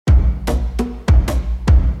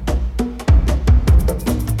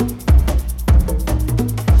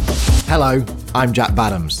Hello, I'm Jack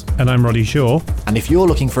Badams. And I'm Roddy Shaw. And if you're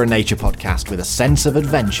looking for a nature podcast with a sense of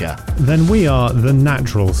adventure, then we are the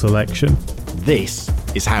natural selection. This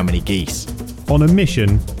is How Many Geese? On a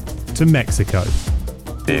mission to Mexico.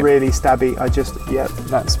 Really stabby.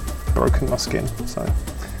 That's broken my skin. So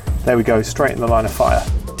there we go, straight in the line of fire.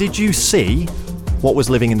 Did you see what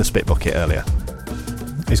was living in the spit bucket earlier?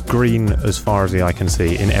 It's green as far as the eye can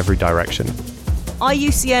see in every direction.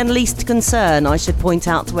 IUCN least concern, I should point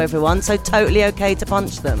out to everyone, so totally okay to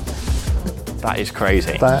punch them. That is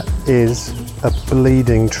crazy. That is a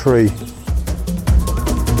bleeding tree.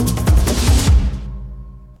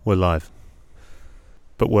 We're live.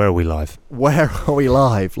 But where are we live? Where are we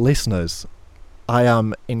live? Listeners, I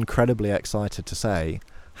am incredibly excited to say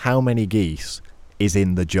How Many Geese is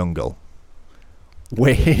in the jungle.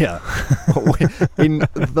 We're here in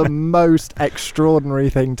the most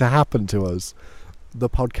extraordinary thing to happen to us. The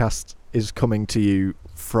podcast is coming to you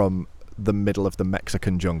from the middle of the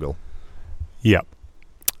Mexican jungle. Yep.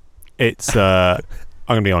 It's, I'm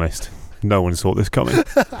going to be honest, no one saw this coming.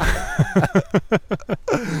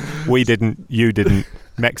 We didn't, you didn't,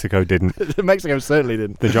 Mexico didn't. Mexico certainly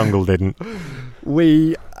didn't. The jungle didn't.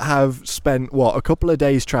 We have spent, a couple of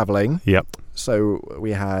days travelling. Yep. So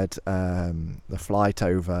we had the flight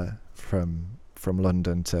over from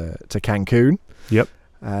London to Cancun. Yep.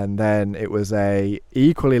 And then it was a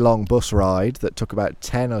equally long bus ride that took about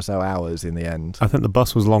 10 or so hours in the end. I think the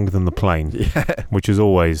bus was longer than the plane, which is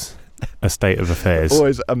always a state of affairs.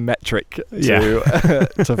 Always a metric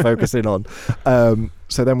to focus in on.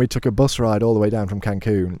 So then we took a bus ride all the way down from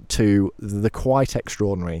Cancun to the quite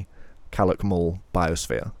extraordinary Calakmul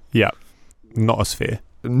biosphere. Yeah, not a sphere.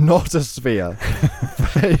 Not a sphere,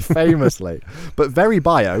 famously, but very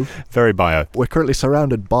bio. Very bio. We're currently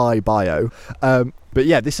surrounded by bio. But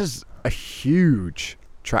yeah, this is a huge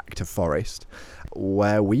tract of forest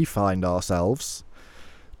where we find ourselves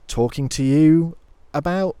talking to you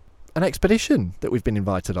about an expedition that we've been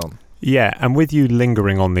invited on. Yeah, and with you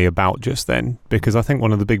lingering on the about just then, because I think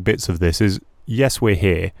one of the big bits of this is, yes, we're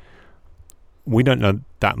here. We don't know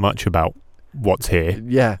that much about what's here.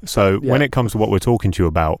 Yeah. So when it comes to what we're talking to you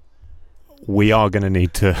about, we are going to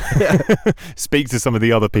need to speak to some of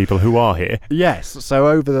the other people who are here. Yes. So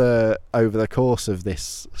over the course of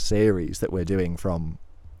this series that we're doing from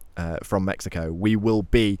Mexico, we will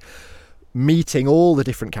be meeting all the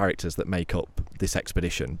different characters that make up this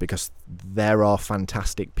expedition, because there are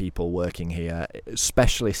fantastic people working here,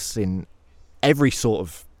 specialists in every sort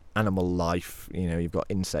of animal life. You know, you've got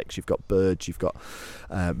insects, you've got birds, you've got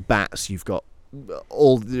bats, you've got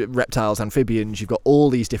all the reptiles, amphibians, you've got all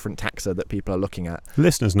these different taxa that people are looking at.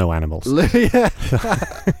 Listeners know animals.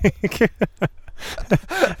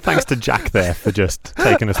 Thanks to Jack there for just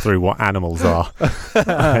taking us through what animals are.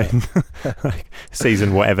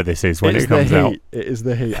 Season whatever this is when it comes out. It is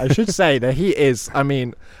the heat. I should say the heat is, how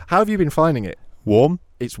have you been finding it? Warm?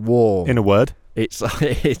 It's warm. In a word?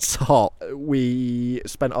 It's hot. We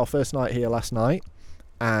spent our first night here last night,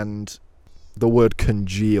 and the word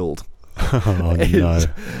congealed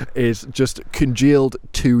is just congealed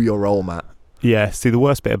to your roll mat. Yeah, see, the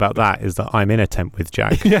worst bit about that is that I'm in a tent with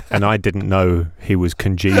Jack, and I didn't know he was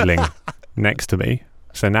congealing next to me.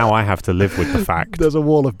 So now I have to live with the fact. There's a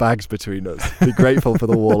wall of bags between us. Be grateful for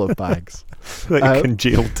the wall of bags. They're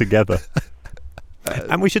congealed together.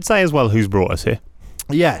 And we should say as well who's brought us here.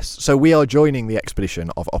 Yes, so we are joining the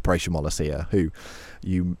expedition of Operation Wallacea, who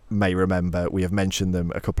you may remember, we have mentioned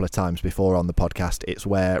them a couple of times before on the podcast. It's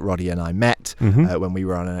where Roddy and I met when we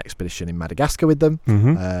were on an expedition in Madagascar with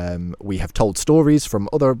them. We have told stories from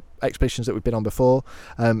other expeditions that we've been on before,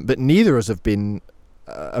 but neither of us have been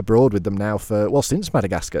abroad with them now since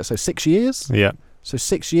Madagascar, so 6 years. Yeah. So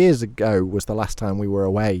 6 years ago was the last time we were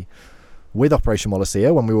away with Operation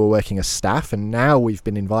Wallacea, when we were working as staff, and now we've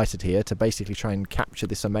been invited here to basically try and capture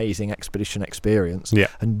this amazing expedition experience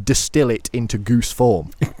and distill it into goose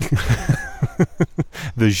form.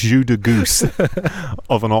 The jus de goose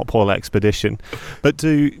of an Opwall expedition. But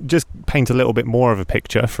to just paint a little bit more of a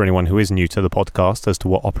picture for anyone who is new to the podcast as to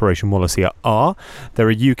what Operation Wallacea are, they're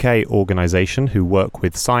a UK organisation who work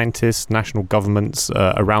with scientists, national governments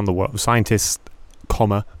around the world, scientists,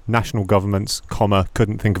 national governments,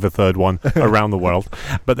 couldn't think of a third one, around the world.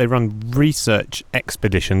 But they run research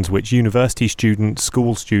expeditions which university students,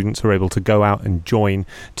 school students are able to go out and join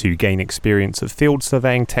to gain experience of field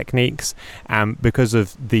surveying techniques. And because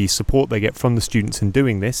of the support they get from the students in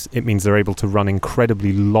doing this, it means they're able to run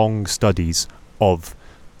incredibly long studies of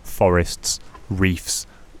forests, reefs,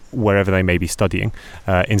 wherever they may be studying.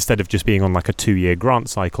 Instead of just being on like a 2-year grant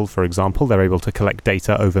cycle, for example, they're able to collect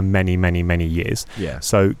data over many, many, many years. Yeah.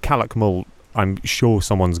 So Calakmul I'm sure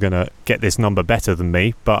someone's going to get this number better than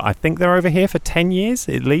me, but I think they're over here for 10 years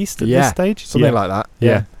at least at this stage. Something like that.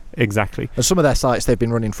 Yeah, exactly. And some of their sites, they've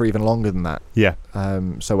been running for even longer than that. Yeah.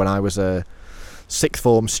 So when I was a sixth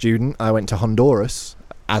form student, I went to Honduras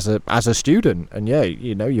as a student, and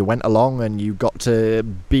you went along and you got to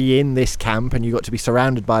be in this camp and you got to be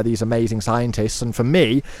surrounded by these amazing scientists, and for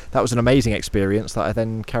me that was an amazing experience that I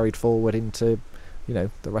then carried forward into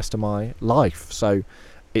the rest of my life. So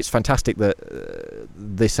it's fantastic that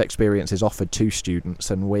this experience is offered to students,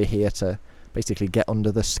 and we're here to basically get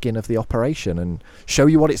under the skin of the operation and show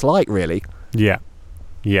you what it's like, really. Yeah.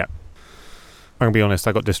 I'm going to be honest,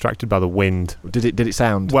 I got distracted by the wind. Did it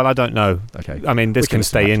sound? Well, I don't know. Okay. I mean, this can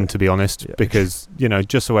stay in, to be honest, because,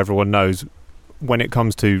 just so everyone knows, when it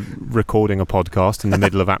comes to recording a podcast in the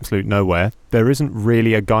middle of absolute nowhere, there isn't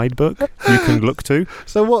really a guidebook you can look to.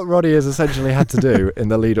 So what Ronnie has essentially had to do in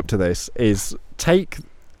the lead up to this is take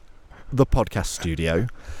the podcast studio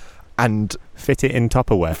and fit it in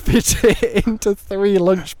Tupperware. Fit it into 3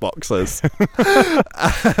 lunch boxes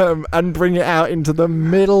and bring it out into the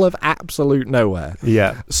middle of absolute nowhere.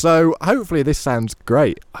 Yeah. So hopefully this sounds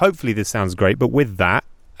great. But with that,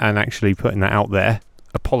 and actually putting that out there,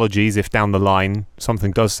 apologies if down the line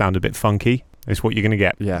something does sound a bit funky. It's what you're going to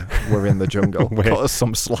get. Yeah, we're in the jungle. Cut us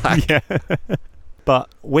some slack. Yeah. But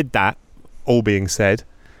with that all being said,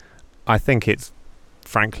 I think it's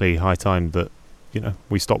frankly high time that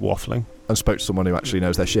we stop waffling and spoke to someone who actually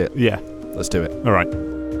knows their shit. Yeah. Let's do it. All right.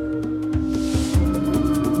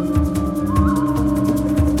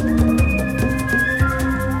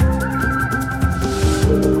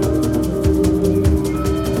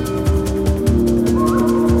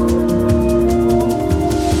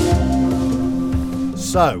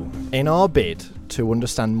 So, in our bid to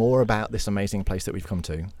understand more about this amazing place that we've come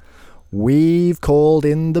to, we've called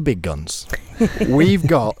in the big guns. We've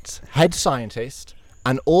got head scientist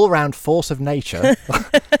and all-round force of nature,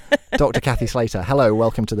 Dr. Kathy Slater. Hello,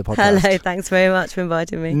 welcome to the podcast. Hello, thanks very much for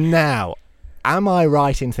inviting me. Now, am I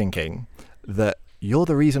right in thinking that you're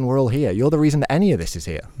the reason we're all here? You're the reason that any of this is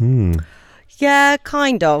here? Yeah,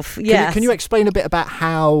 kind of, yes. Can you explain a bit about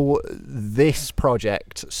how this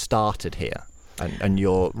project started here? And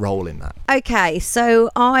your role in that? Okay, so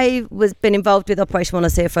I been involved with Operation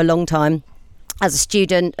Wallacea for a long time as a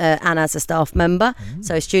student and as a staff member.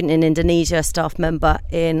 So a student in Indonesia, staff member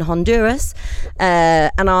in Honduras.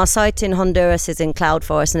 And our site in Honduras is in Cloud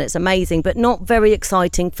Forest, and it's amazing, but not very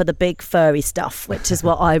exciting for the big furry stuff, which is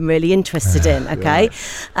what I'm really interested in, okay?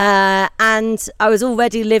 And I was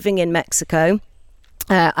already living in Mexico.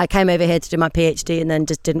 I came over here to do my PhD and then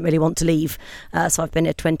just didn't really want to leave. So I've been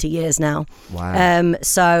here 20 years now. Wow.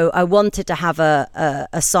 So I wanted to have a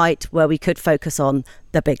site where we could focus on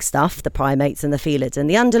the big stuff, the primates and the felids and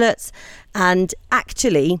the ungulates. And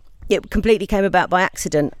actually, it completely came about by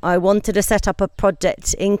accident. I wanted to set up a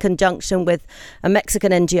project in conjunction with a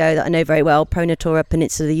Mexican NGO that I know very well, Pronatura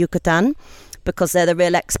Peninsula Yucatan, because they're the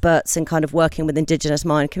real experts in kind of working with indigenous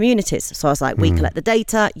Mayan communities. So I was like, we collect the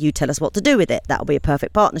data, you tell us what to do with it. That'll be a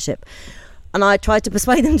perfect partnership. And I tried to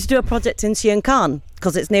persuade them to do a project in Xiancan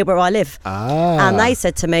because it's near where I live. And they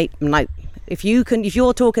said to me, no, if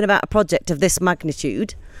you're talking about a project of this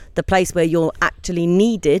magnitude, the place where you're actually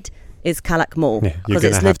needed is Calakmul. Yeah, you're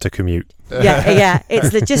going to have to commute. Yeah, it's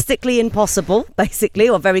logistically impossible, basically,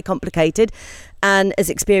 or very complicated, and is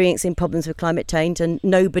experiencing problems with climate change, and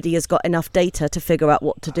nobody has got enough data to figure out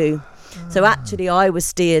what to do. So actually, I was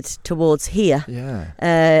steered towards here,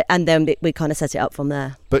 and then we kind of set it up from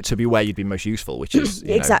there. But to be where you'd be most useful, which is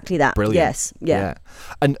exactly that. Brilliant. Yes, yeah.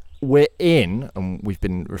 And we're in, and we've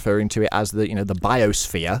been referring to it as the the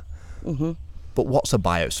biosphere. But what's a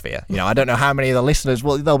biosphere? I don't know how many of the listeners,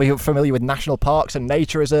 they'll be familiar with national parks and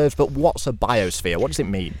nature reserves, but what's a biosphere? What does it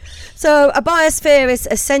mean? So a biosphere is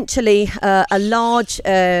essentially a large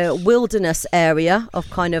wilderness area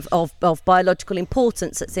of biological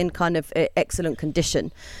importance that's in kind of excellent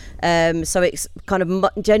condition. So it's kind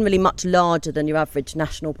of generally much larger than your average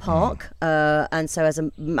national park, and so has a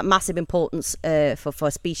massive importance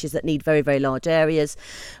for species that need very, very large areas.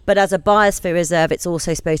 But as a biosphere reserve, it's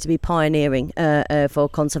also supposed to be pioneering for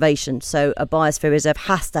conservation. So a biosphere reserve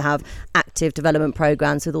has to have active development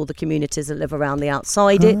programs with all the communities that live around the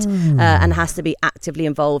outside it, and has to be actively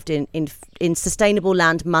involved in sustainable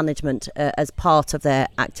land management as part of their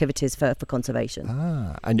activities for conservation.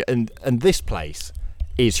 And this place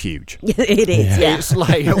is huge. It is, yeah. It's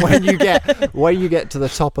like when you get to the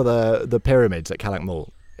top of the pyramids at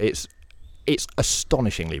Calakmul, it's it's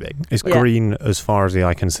astonishingly big. It's Yeah. green as far as the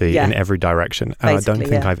eye can see Yeah. in every direction. And I don't Basically,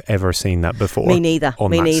 think yeah. I've ever seen that before. Me neither. on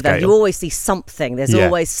Me that neither. scale. You always see something. There's Yeah.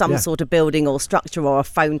 always some Yeah. sort of building or structure or a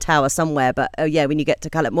phone tower somewhere. But when you get to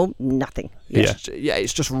Culletmore, nothing. Yeah.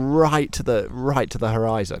 It's just right to the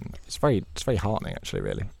horizon. It's very heartening, actually,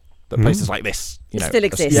 really. That places like this, Still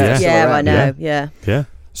exists. Yeah. Yeah, still I around. know. Yeah. Yeah.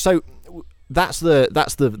 So that's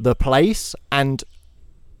the place. And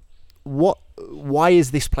why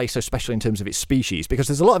is this place so special in terms of its species? Because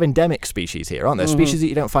there's a lot of endemic species here, aren't there? Species that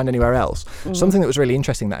you don't find anywhere else. Something that was really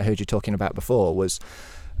interesting that I heard you talking about before was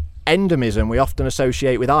endemism we often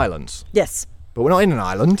associate with islands, Yes. but we're not in an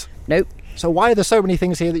island. Nope. So why are there so many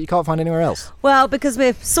things here that you can't find anywhere else? Well, because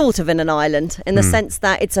we're sort of in an island in the sense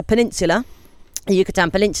that it's a peninsula, the Yucatan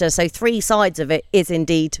Peninsula. So 3 sides of it is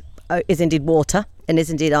indeed water and is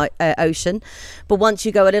indeed ocean. But once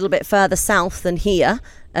you go a little bit further south than here,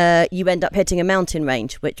 you end up hitting a mountain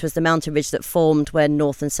range, which was the mountain ridge that formed when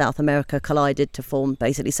North and South America collided to form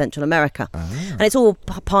basically Central America. And it's all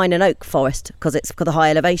pine and oak forest because it's got a high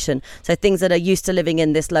elevation. So things that are used to living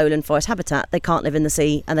in this lowland forest habitat, they can't live in the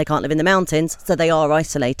sea and they can't live in the mountains, so they are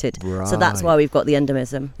isolated. So that's why we've got the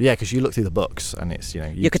endemism. Yeah, because you look through the books and it's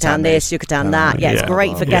Yucatan this, Yucatan that. Yeah, it's Yeah.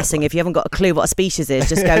 great for guessing. If you haven't got a clue what a species is,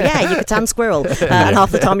 just go, Yucatan squirrel. And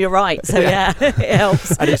half the time you're right. So yeah, it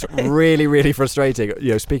helps. And it's really, really frustrating.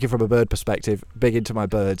 Speaking from a bird perspective, big into my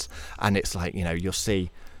birds, and it's like, you'll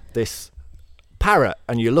see this parrot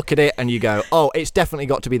and you look at it and you go, oh, it's definitely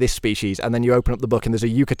got to be this species, and then you open up the book and there's a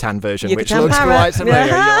Yucatan version which Yucatan looks parrot. quite similar.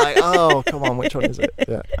 Yeah. You're like, oh, come on, which one is it?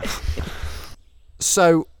 Yeah.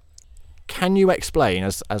 So can you explain,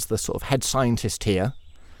 as the sort of head scientist here,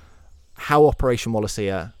 how Operation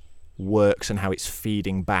Wallacea works and how it's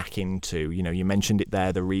feeding back into, you mentioned it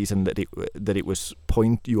there, the reason that it was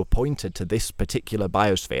you were pointed to this particular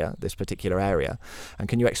biosphere, this particular area, and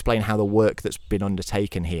can you explain how the work that's been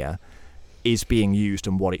undertaken here is being used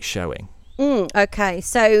and what it's showing? Okay,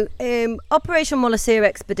 so Operation Wallacea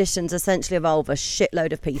expeditions essentially involve a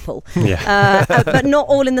shitload of people, but not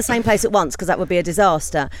all in the same place at once because that would be a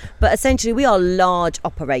disaster. But essentially we are large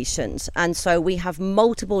operations, and so we have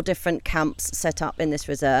multiple different camps set up in this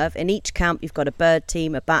reserve. In each camp you've got a bird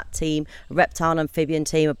team, a bat team, a reptile amphibian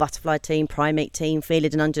team, a butterfly team, primate team,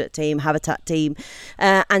 felid and ungulate team, habitat team,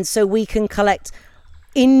 and so we can collect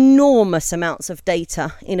enormous amounts of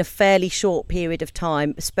data in a fairly short period of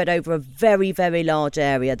time, spread over a very, very large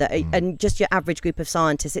area and just your average group of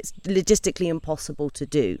scientists, it's logistically impossible to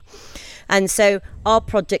do. And so our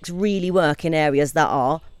projects really work in areas that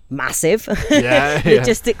are massive,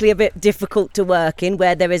 logistically a bit difficult to work in,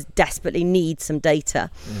 where there is desperately need some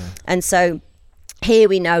data. And so here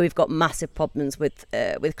we know we've got massive problems with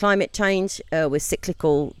climate change, with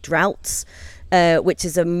cyclical droughts, which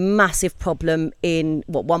is a massive problem in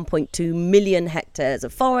 1.2 million hectares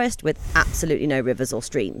of forest with absolutely no rivers or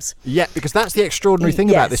streams. Yeah, because that's the extraordinary thing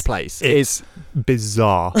about this place. It's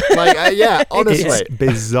bizarre. Like, honestly. It's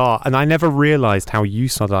bizarre. And I never realised how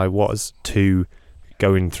used to I was to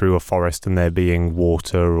going through a forest and there being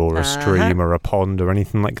water or a stream or a pond or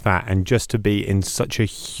anything like that, and just to be in such a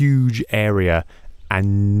huge area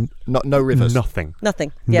and no rivers. Nothing.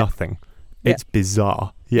 Nothing. It's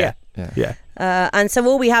bizarre. Yeah. And so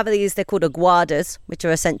all we have are these, they're called aguadas, which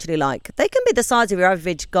are essentially they can be the size of your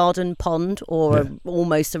average garden pond or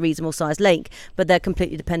almost a reasonable sized lake, but they're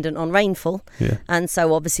completely dependent on rainfall. And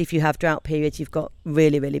so obviously if you have drought periods, you've got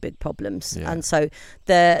really, really big problems. And so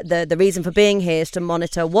the reason for being here is to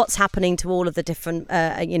monitor what's happening to all of the different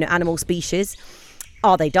animal species.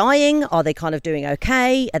 Are they dying? Are they kind of doing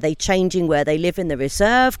okay? Are they changing where they live in the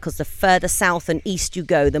reserve? Because the further south and east you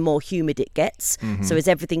go, the more humid it gets. So is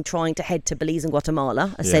everything trying to head to Belize and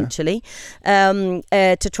Guatemala, essentially,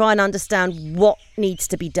 to try and understand what needs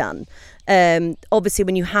to be done. Obviously,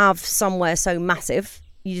 when you have somewhere so massive,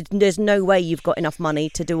 there's no way you've got enough money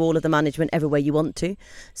to do all of the management everywhere you want to.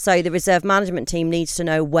 So the reserve management team needs to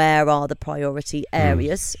know where are the priority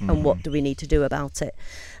areas and what do we need to do about it.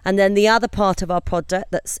 And then the other part of our project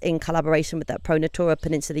that's in collaboration with that Pro Natura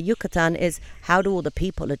Peninsula Yucatan is how do all the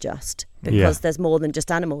people adjust? Because there's more than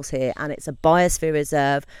just animals here, and it's a biosphere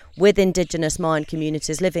reserve with indigenous Mayan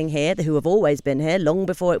communities living here who have always been here long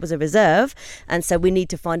before it was a reserve, and so we need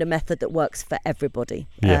to find a method that works for everybody.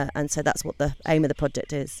 And so that's what the aim of the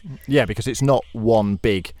project is. Yeah, because it's not one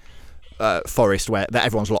big forest that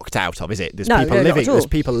everyone's locked out of, is it? There's No, people not living. at all. There's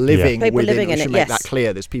people living People within. living in we should it, make yes. that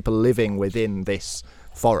clear. There's people living within this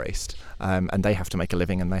forest, and they have to make a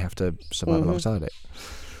living and they have to survive alongside it.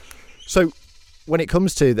 So when it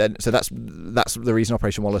comes to so that's that's the reason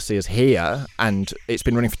Operation Wallacea is here, and it's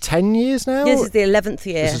been running for 10 years now. This is the 11th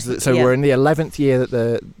year. So we're in the 11th year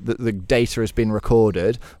that the data has been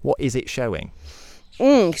recorded. What is it showing?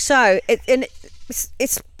 So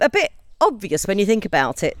it's a bit obvious when you think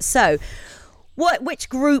about it. So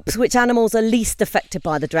which animals are least affected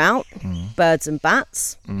by the drought? Birds and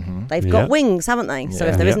bats. They've got wings, haven't they? So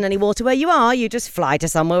if there isn't any water where you are, you just fly to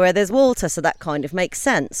somewhere where there's water. So that kind of makes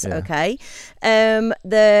sense. Okay.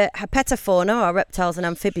 The herpetofauna, our reptiles and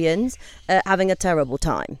amphibians, having a terrible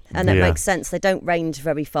time, and that makes sense. They don't range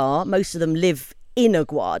very far. Most of them live in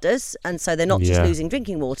aguadas, and so they're not just losing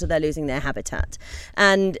drinking water, they're losing their habitat.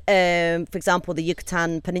 And for example, the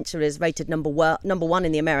Yucatan Peninsula is rated number one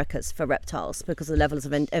in the Americas for reptiles because of the levels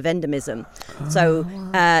of endemism. So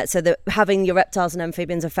having your reptiles and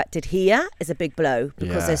amphibians affected here is a big blow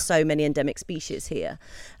because there's so many endemic species here.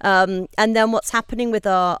 And then what's happening with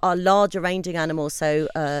our larger ranging animals, so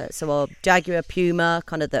our jaguar, puma,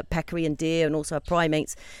 kind of the peccary and deer, and also our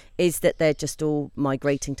primates, is that they're just all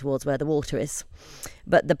migrating towards where the water is.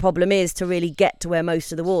 But the problem is, to really get to where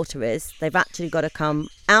most of the water is, they've actually got to come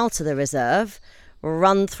out of the reserve,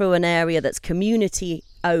 run through an area that's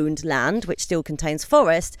community-owned land, which still contains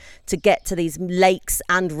forest, to get to these lakes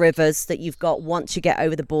and rivers that you've got once you get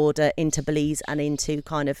over the border into Belize and into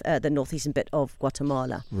kind of the northeastern bit of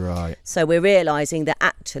Guatemala. Right. So we're realising that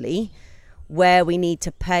actually where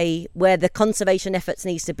the conservation efforts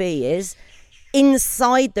needs to be is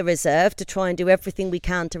inside the reserve, to try and do everything we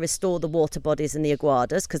can to restore the water bodies in the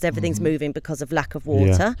aguadas, because everything's moving because of lack of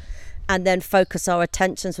water, and then focus our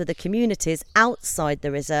attentions with the communities outside the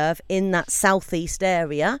reserve in that southeast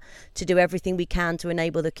area to do everything we can to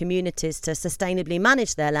enable the communities to sustainably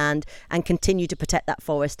manage their land and continue to protect that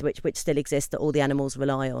forest which still exists, that all the animals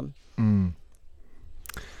rely on.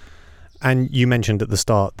 And you mentioned at the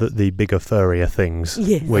start that the bigger, furrier things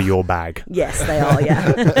were your bag. Yes, they are,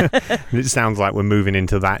 It sounds like we're moving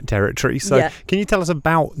into that territory. So can you tell us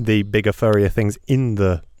about the bigger, furrier things in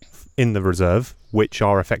the reserve, which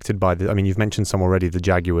are affected by you've mentioned some already, the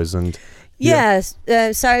jaguars and... Yes.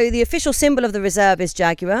 So the official symbol of the reserve is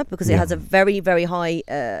jaguar, because it has a very, very high,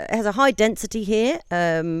 high density here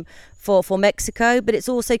for Mexico, but it's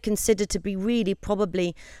also considered to be really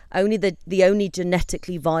probably only the only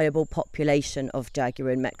genetically viable population of jaguar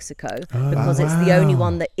in Mexico, because it's the only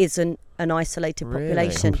one that isn't an isolated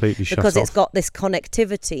population, because it's got this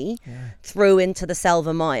connectivity through into the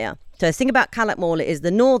Selva Maya. So the thing about Calakmul is the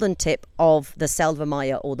northern tip of the Selva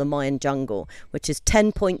Maya, or the Mayan jungle, which is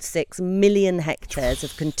 10.6 million hectares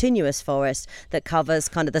of continuous forest that covers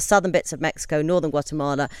kind of the southern bits of Mexico, northern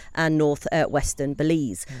Guatemala, and northwestern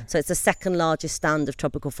Belize. So it's the second largest stand of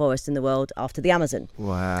tropical forest in the world after the Amazon.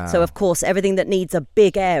 Wow. So of course, everything that needs a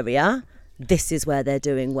big area, this is where they're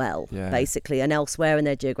doing well, basically, and elsewhere in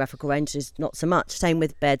their geographical range is not so much. Same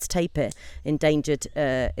with Baird's tapir, endangered.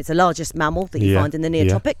 It's the largest mammal that you find in the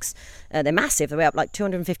Neotropics. They're massive. They weigh up like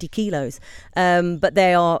 250 kilos, but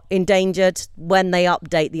they are endangered. When they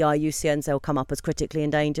update the IUCNs, they'll come up as critically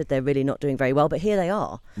endangered. They're really not doing very well, but here they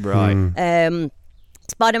are. Right.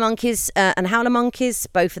 Spider monkeys and howler monkeys,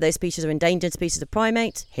 both of those species are endangered species of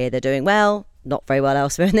primates. Here they're doing well. Not very well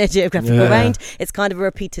elsewhere in their geographical range. It's kind of a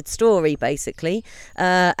repeated story, basically.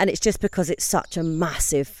 And it's just because it's such a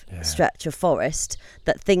massive stretch of forest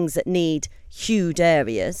that things that need huge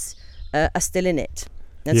areas are still in it.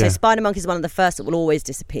 And so spider monkeys are one of the first that will always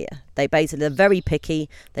disappear. They're very picky.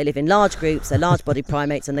 They live in large groups. They're large-bodied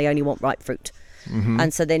primates, and they only want ripe fruit.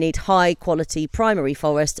 And so they need high quality primary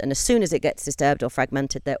forest, and as soon as it gets disturbed or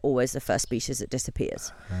fragmented, they're always the first species that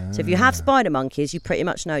disappears. So if you have spider monkeys, you pretty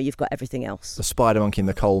much know you've got everything else. The spider monkey in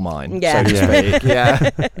the coal mine, so to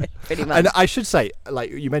speak. Pretty much. And I should say, like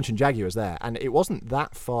you mentioned jaguars there, and it wasn't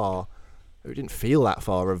that far, it didn't feel that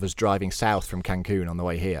far of us driving south from Cancun on the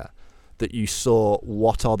way here, that you saw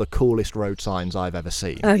what are the coolest road signs I've ever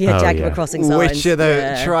seen. Jaguar crossing signs. Which are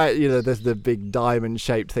the big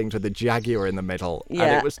diamond-shaped things with the jaguar in the middle. And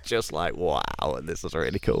it was just like, wow, this is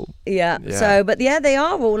really cool. So, but they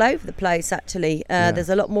are all over the place, actually. There's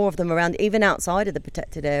a lot more of them around, even outside of the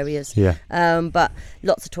protected areas. But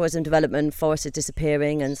lots of tourism development, forests are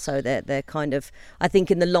disappearing, and so they're kind of, I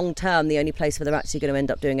think in the long term, the only place where they're actually going to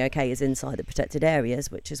end up doing okay is inside the protected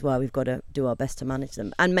areas, which is why we've got to do our best to manage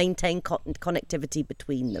them and maintain connectivity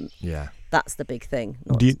between them. That's the big thing.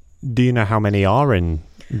 Do you know how many are in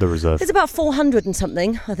the reserve? There's about 400 and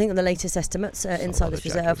something, I think, in the latest estimates inside this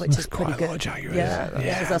reserve, which is pretty good.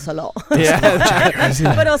 That's a lot.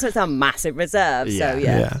 But also it's a massive reserve,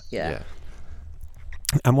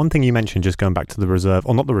 And one thing you mentioned, just going back to the reserve,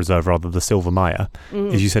 or not the reserve, rather the Selva Maya,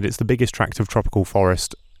 is you said it's the biggest tract of tropical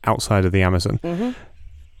forest outside of the Amazon.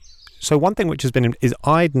 So one thing which has been is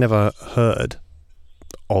I'd never heard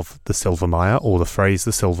of the Silvermire or the phrase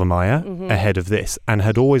the Silvermire ahead of this, and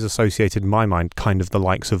had always associated in my mind kind of the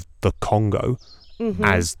likes of the Congo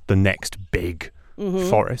as the next big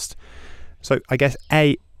forest. So I guess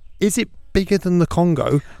A, is it bigger than the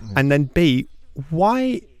Congo? And then B,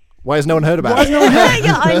 why has no one heard about it?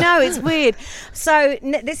 Yeah, I know, it's weird. So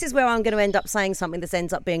this is where I'm going to end up saying something that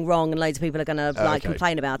ends up being wrong, and loads of people are going to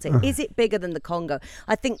complain about it. Is it bigger than the Congo?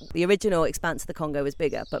 I think the original expanse of the Congo is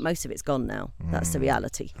bigger, but most of it's gone now. That's the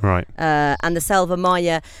reality. Right. And the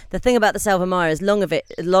Selva-Maya, the thing about the Selva-Maya is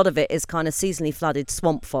a lot of it is kind of seasonally flooded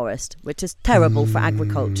swamp forest, which is terrible for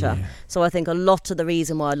agriculture. Yeah. So I think a lot of the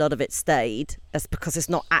reason why a lot of it stayed is because it's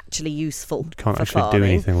not actually useful. Can't for actually farming. do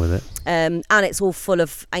anything with it. And it's all full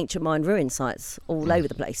of ancient mine ruin sites all over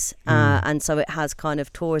the place. And so it has kind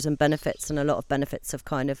of tourism benefits and a lot of benefits of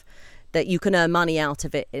kind of that you can earn money out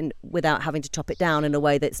of it without having to chop it down in a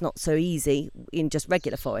way that's not so easy in just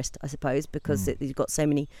regular forest, I suppose, because you've got so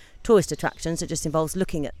many tourist attractions. It just involves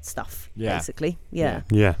looking at stuff, basically. Yeah.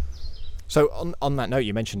 So on that note,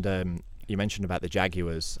 you mentioned about the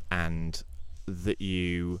jaguars and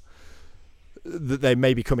that they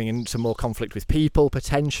may be coming into more conflict with people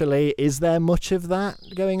potentially. Is there much of that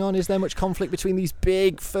going on? Is there much conflict between these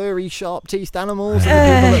big, furry, sharp-teethed animals and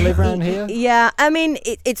the people that live around here? Yeah, I mean,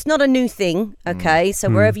 it's not a new thing, okay? So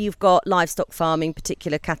wherever you've got livestock farming,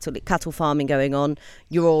 particular cattle farming going on,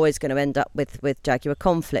 you're always going to end up with jaguar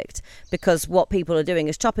conflict, because what people are doing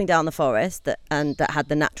is chopping down the forest that had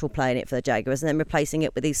the natural play in it for the jaguars and then replacing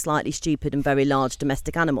it with these slightly stupid and very large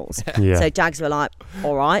domestic animals. So jags were like,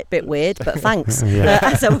 all right, bit weird, but thanks.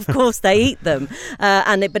 So of course they eat them,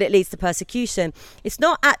 but it leads to persecution. It's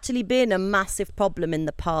not actually been a massive problem in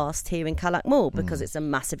the past here in Calakmul because it's a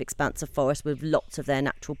massive expanse of forest with lots of their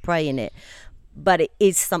natural prey in it. But it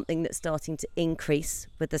is something that's starting to increase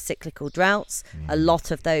with the cyclical droughts. A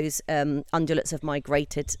lot of those ungulates have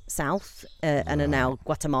migrated south and are now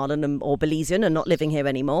Guatemalan or Belizean and not living here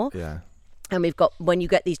anymore. Yeah. And when you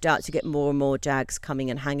get these droughts, you get more and more jags coming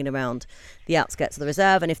and hanging around the outskirts of the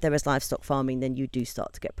reserve. And if there is livestock farming, then you do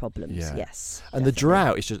start to get problems. Yeah. Yes. And the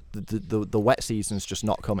drought is just the wet season's just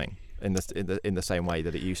not coming in the same way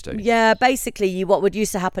that it used to. Yeah, basically, what would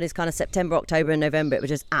used to happen is kind of September, October, and November. It would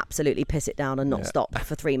just absolutely piss it down and not stop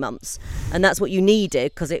for 3 months, and that's what you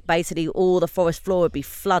needed, because it basically all the forest floor would be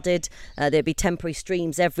flooded. There'd be temporary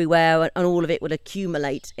streams everywhere, and all of it would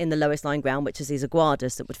accumulate in the lowest lying ground, which is these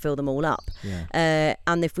aguadas that would fill them all up. Yeah.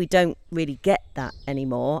 And if we don't really get that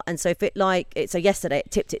anymore, and so if so yesterday it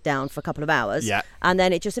tipped it down for a couple of hours, and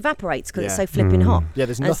then it just evaporates because it's so flipping hot. Yeah,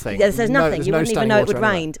 there's nothing. There's nothing. You wouldn't even know it would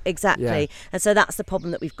rain. Exactly. Yeah. And so that's the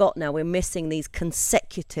problem that we've got now. We're missing these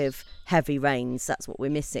consecutive heavy rains. That's what we're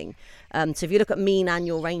missing. So if you look at mean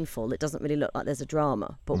annual rainfall, it doesn't really look like there's a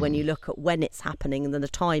drama. But when you look at when it's happening and then the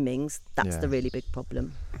timings, that's the really big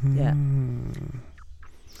problem. Yeah. And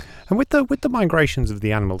with the migrations of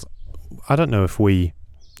the animals, I don't know if we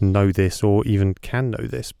know this or even can know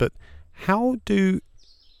this, but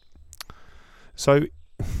so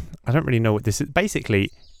I don't really know what this is. Basically,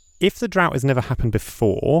 if the drought has never happened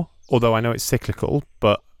before, although I know it's cyclical,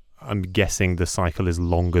 but I'm guessing the cycle is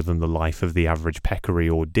longer than the life of the average peccary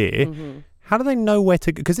or deer, how do they know where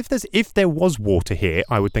to go? Because if there was water here,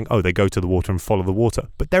 I would think, they go to the water and follow the water.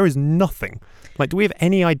 But there is nothing. Do we have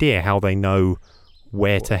any idea how they know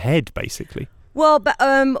where to head, basically? Well, but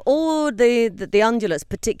all the ungulates,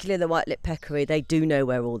 particularly the white-lipped peccary, they do know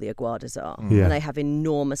where all the aguadas are. Yeah. And they have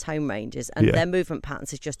enormous home ranges. And their movement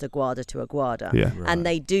patterns is just aguada to aguada. Yeah. Right. And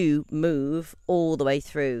they do move all the way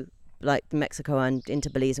through, like Mexico and into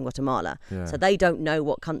Belize and Guatemala. Yeah. So they don't know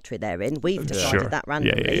what country they're in. We've decided that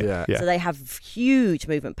randomly. Yeah. So they have huge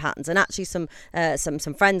movement patterns. And actually some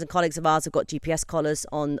friends and colleagues of ours have got GPS collars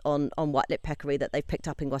on white-lipped peccary that they've picked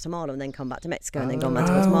up in Guatemala and then come back to Mexico and then gone back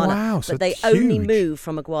to Guatemala. Wow. But So they it's only huge. move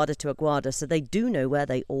from aguada to aguada, so they do know where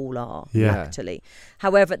they all are, Yeah. actually.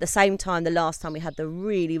 However, at the same time, the last time we had the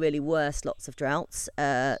really, really worst lots of droughts,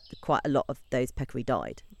 quite a lot of those peccary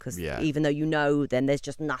died. Because even though then there's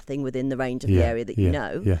just nothing within the range of the area that you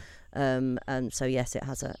know. Yeah. And so yes, it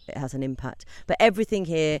has an impact. But everything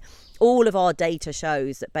here, all of our data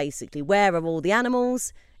shows that basically where are all the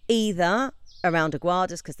animals? Either around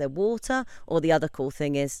aguadas because they're water, or the other cool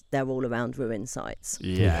thing is they're all around ruin sites.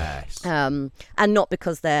 Yes. And not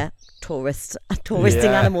because they're touristing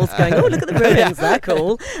animals going, oh, look at the ruins, they're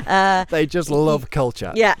cool. They just love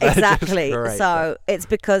culture. Yeah, They're just exactly. great. So it's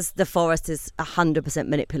because the forest is 100%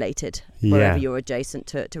 manipulated wherever you're adjacent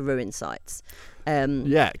to ruin sites. Can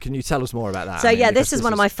you tell us more about that? So because this is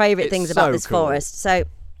one of my favourite things about this cool. forest. So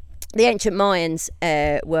the ancient Mayans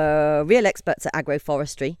were real experts at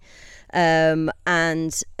agroforestry. all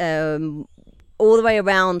the way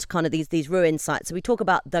around kind of these ruin sites. So we talk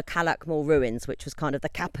about the Calakmul ruins, which was kind of the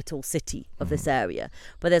capital city of this area.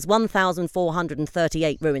 But there's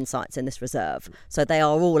 1,438 ruin sites in this reserve. So they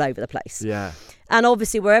are all over the place. Yeah. And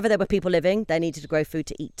obviously, wherever there were people living, they needed to grow food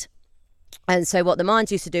to eat. And so what the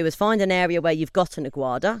mines used to do is find an area where you've got an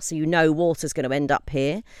aguada, so you know water's going to end up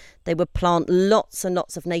here. They would plant lots and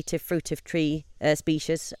lots of native fruitive tree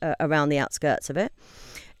species around the outskirts of it.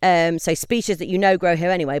 So species that you know grow here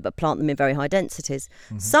anyway, but plant them in very high densities.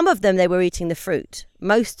 Some of them, they were eating the fruit.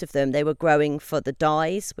 Most of them, they were growing for the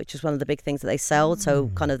dyes, which was one of the big things that they sold. So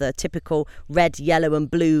kind of the typical red, yellow and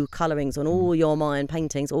blue colourings on all your Mayan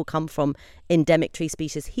paintings all come from endemic tree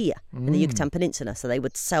species here in the Yucatan Peninsula. So they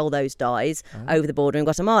would sell those dyes over the border in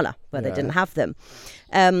Guatemala, where they didn't have them.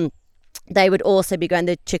 They would also be growing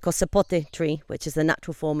the chico zapote tree, which is the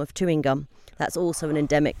natural form of chewing gum. That's also an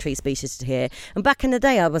endemic tree species to here. And back in the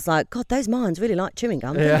day, I was like, God, those Mayans really like chewing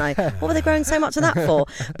gum, didn't they? What were they growing so much of that for?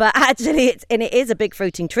 But actually, it is a big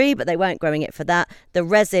fruiting tree, but they weren't growing it for that. The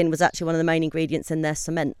resin was actually one of the main ingredients in their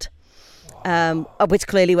cement. Which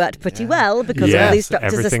clearly worked pretty well because all these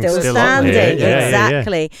structures are still standing.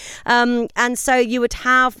 Exactly. And so you would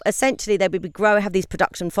have, essentially, they would have these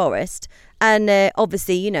production forests. And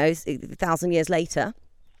obviously, 1,000 years later,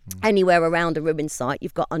 anywhere around a ruin site,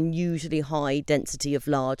 you've got unusually high density of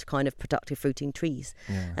large kind of productive fruiting trees.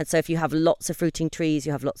 And so if you have lots of fruiting trees,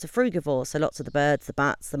 you have lots of frugivores, so lots of the birds, the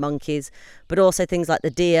bats, the monkeys, but also things like the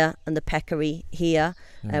deer and the peccary here,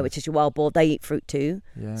 which is your wild boar, they eat fruit too.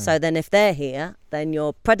 So then if they're here, then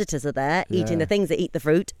your predators are there eating the things that eat the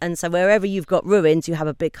fruit. And so wherever you've got ruins, you have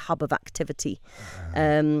a big hub of activity.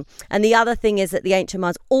 And the other thing is that the ancient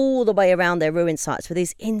mines all the way around their ruin sites were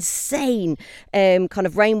these insane kind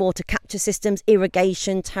of rainwater capture systems,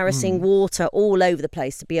 irrigation, terracing water all over the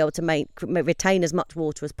place to be able to retain as much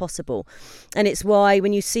water as possible. And it's why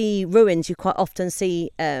when you see ruins, you quite often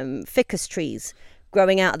see ficus trees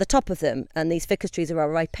growing out at the top of them, and these ficus trees are a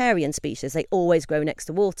riparian species. They always grow next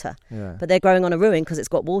to water, but they're growing on a ruin because it's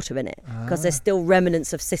got water in it, because there's still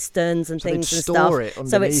remnants of cisterns and things and stuff.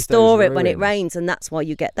 So it store it when it rains, and that's why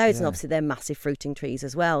you get those. And obviously they're massive fruiting trees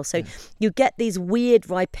as well. So you get these weird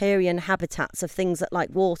riparian habitats of things that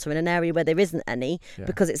like water in an area where there isn't any,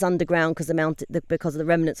 because it's underground because of the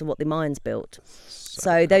remnants of what the mines built.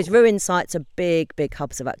 So those ruin sites are big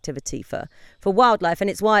hubs of activity for wildlife, and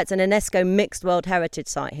it's why it's an UNESCO mixed World Heritage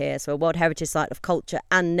Site here, so a World Heritage Site of culture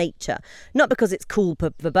and nature. Not because it's cool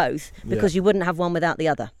for both, because you wouldn't have one without the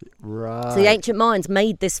other. Right. So the ancient mines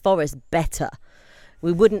made this forest better.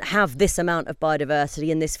 We wouldn't have this amount of biodiversity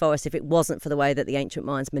in this forest if it wasn't for the way that the ancient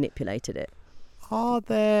mines manipulated it. Are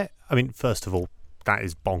there... I mean, first of all, that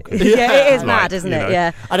is bonkers. It is mad, isn't it?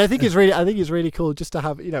 Yeah. And I think it's really cool just to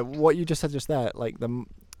have, what you just said just there, like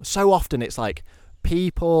so often it's like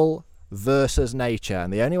people versus nature,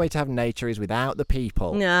 and the only way to have nature is without the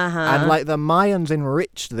people. And like the Mayans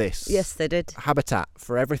enriched this they did habitat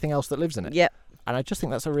for everything else that lives in it. Yep. And I just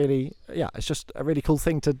think that's it's just a really cool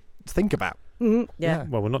thing to think about. Yeah.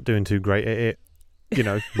 Well, we're not doing too great at it.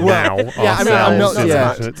 Now. I'm not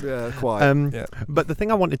quite. But the thing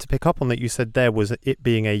I wanted to pick up on that you said there was it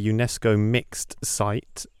being a UNESCO mixed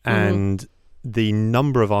site and the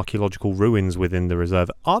number of archaeological ruins within the reserve.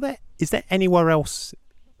 Is there anywhere else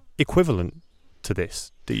equivalent to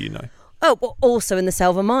this? Do you know? Oh, well, also in the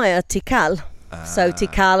Selva Maya, Tikal. So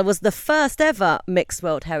Tikal was the first ever mixed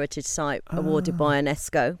World Heritage Site awarded by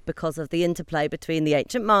UNESCO because of the interplay between the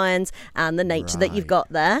ancient Mayans and the nature that you've got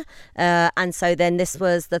there. And so then this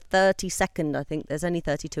was the 32nd, I think. There's only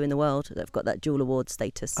 32 in the world that have got that dual award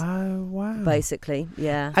status. Oh, wow. Basically,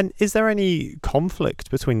 yeah. And is there any conflict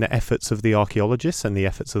between the efforts of the archaeologists and the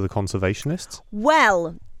efforts of the conservationists?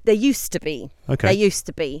 Well, there used to be. Okay. There used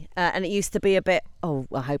to be. And it used to be a bit... Oh,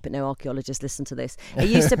 I hope no archaeologists listen to this. It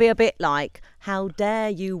used to be a bit like, how dare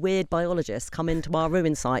you weird biologists come into our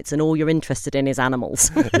ruin sites and all you're interested in is animals.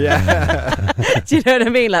 Yeah. Do you know what I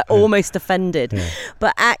mean? Like almost offended. Yeah.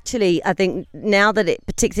 But actually, I think now that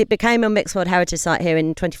it became a mixed World Heritage Site here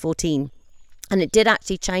in 2014, and it did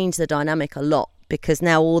actually change the dynamic a lot, because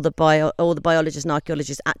now all the biologists and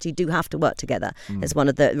archaeologists actually do have to work together as one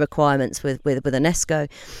of the requirements with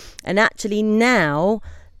UNESCO. And actually now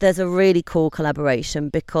there's a really cool collaboration,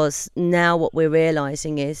 because now what we're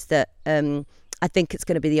realising is that I think it's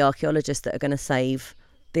going to be the archaeologists that are going to save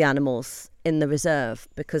the animals in the reserve,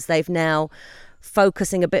 because they've now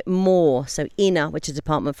focusing a bit more. So INA, which is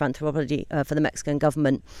Department of Anthropology for the Mexican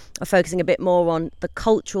government, are focusing a bit more on the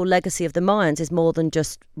cultural legacy of the Mayans is more than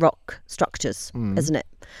just rock structures, isn't it?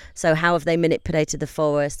 So how have they manipulated the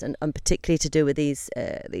forest, and particularly to do with these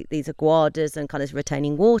aguadas and kind of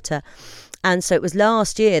retaining water. And so it was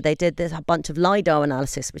last year they did a bunch of LiDAR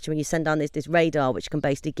analysis, which when you send down this radar, which can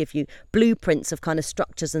basically give you blueprints of kind of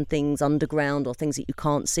structures and things underground or things that you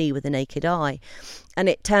can't see with the naked eye. And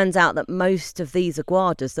it turns out that most of these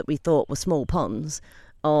aguadas that we thought were small ponds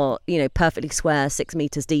are, perfectly square, 6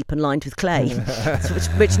 meters deep and lined with clay,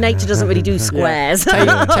 which nature doesn't really do squares.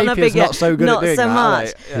 Tapir's not so good at doing so that,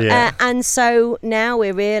 much. Yeah. And so now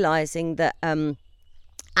we're realising that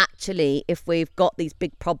actually, if we've got these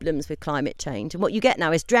big problems with climate change, and what you get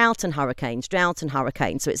now is drought and hurricanes.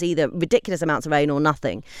 So it's either ridiculous amounts of rain or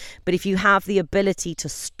nothing. But if you have the ability to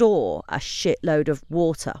store a shitload of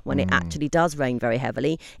water when it actually does rain very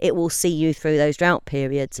heavily, it will see you through those drought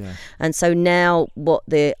periods. Yeah. And so now what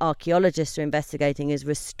the archaeologists are investigating is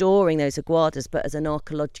restoring those aguadas, but as an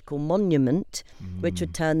archaeological monument, which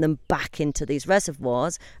would turn them back into these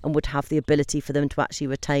reservoirs and would have the ability for them to actually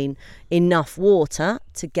retain enough water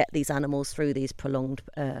to get these animals through these prolonged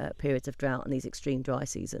periods of drought and these extreme dry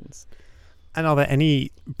seasons. And are there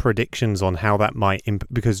any predictions on how that might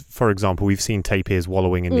because, for example, we've seen tapirs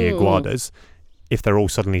wallowing in the aguadas. If they're all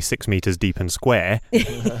suddenly 6 meters deep and square,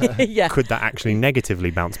 could that actually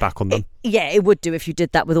negatively bounce back on them? It would do if you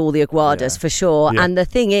did that with all the aguadas, for sure. Yeah. And the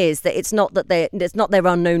thing is that it's not there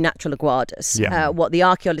are no natural aguadas. Yeah. What the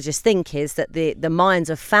archaeologists think is that the Mayans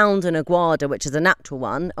have found an aguada, which is a natural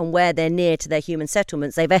one, and where they're near to their human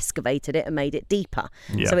settlements, they've excavated it and made it deeper.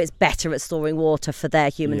 Yeah. So it's better at storing water for their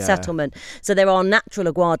human settlement. So there are natural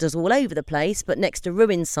aguadas all over the place, but next to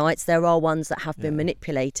ruin sites, there are ones that have been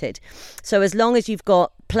manipulated. So as long as you've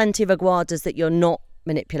got plenty of aguadas that you're not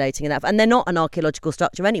manipulating enough, and they're not an archaeological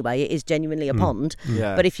structure anyway, it is genuinely a pond.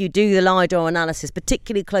 Yeah. But if you do the LiDAR analysis,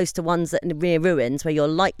 particularly close to ones that are near ruins where you're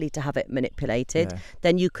likely to have it manipulated,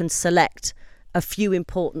 then you can select a few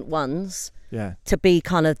important ones to be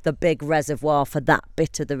kind of the big reservoir for that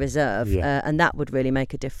bit of the reserve, and that would really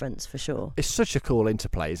make a difference for sure. It's such a cool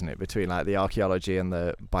interplay, isn't it, between like the archaeology and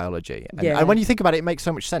the biology, and when you think about it, it makes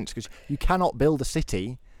so much sense because you cannot build a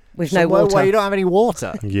city with no water where you don't have any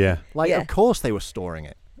water. Of course they were storing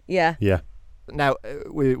it. Now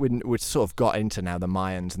we've sort of got into now the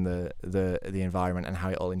Mayans and the environment and how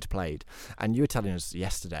it all interplayed, and you were telling us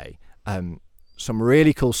yesterday some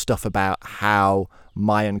really cool stuff about how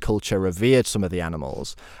Mayan culture revered some of the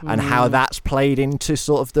animals and how that's played into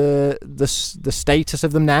sort of the status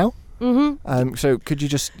of them now. So could you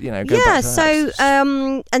just go back to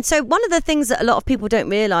that? And so one of the things that a lot of people don't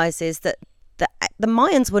realise is that the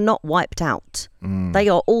Mayans were not wiped out. They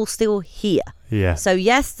are all still here. So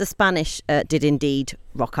yes, the Spanish did indeed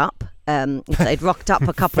rock up. If they'd rocked up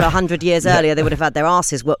a couple of hundred years earlier, they would have had their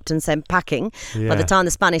asses whooped and sent packing. By the time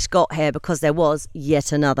the Spanish got here, because there was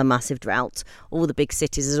yet another massive drought, all the big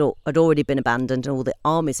cities had already been abandoned and all the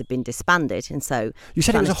armies had been disbanded. And so you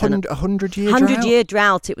said it was a 100-year drought? 100-year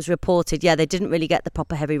drought, it was reported. They didn't really get the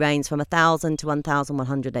proper heavy rains from 1000 to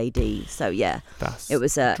 1100 AD. So it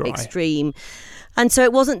was extreme. And so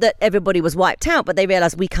it wasn't that everybody was wiped out, but they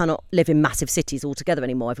realised we cannot live in massive cities altogether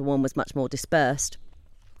anymore. Everyone was much more dispersed.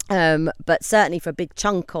 But certainly for a big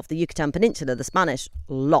chunk of the Yucatan Peninsula, the Spanish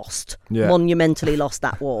monumentally lost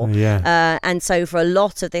that war. And so for a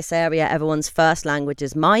lot of this area, everyone's first language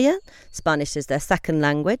is Maya. Spanish is their second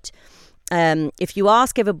language. If you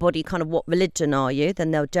ask everybody kind of what religion are you,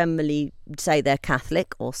 then they'll generally say they're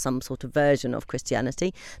Catholic or some sort of version of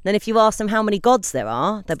Christianity. Then if you ask them how many gods there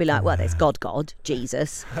are, they'll be like, well, there's God,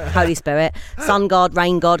 Jesus, Holy Spirit, Sun God,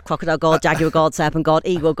 Rain God, Crocodile God, Jaguar God, Serpent God,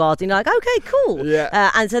 Eagle God. And you're like, okay, cool.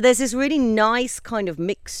 And so there's this really nice kind of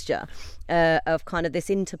mixture of kind of this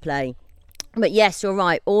interplay. But yes, you're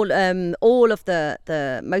right. All of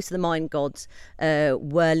the most of the Mayan gods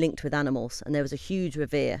were linked with animals, and there was a huge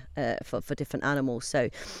revere for different animals. So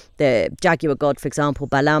the jaguar god, for example,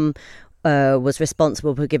 Balam, was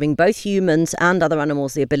responsible for giving both humans and other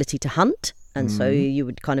animals the ability to hunt. And so you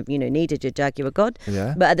would kind of, needed your jaguar god.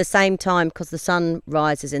 But at the same time, because the sun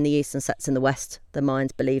rises in the east and sets in the west, the Mayans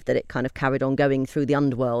believed that it kind of carried on going through the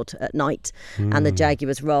underworld at night. And the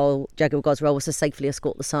jaguar god's role was to safely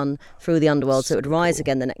escort the sun through the underworld so it would rise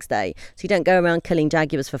again the next day. So you don't go around killing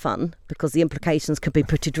jaguars for fun because the implications could be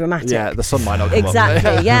pretty dramatic. Yeah, the sun might not come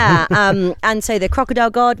exactly, up. And so the crocodile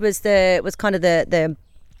god was kind of the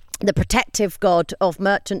protective god of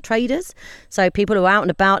merchant traders. So people who are out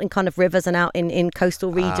and about in kind of rivers and out in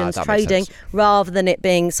coastal regions trading, rather than it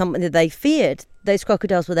being something that they feared. those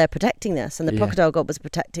crocodiles were there protecting us, and the crocodile god was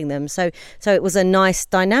protecting them. So it was a nice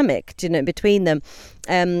dynamic, between them.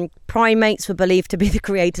 Primates were believed to be the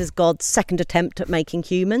creator's god's second attempt at making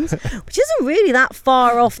humans, which isn't really that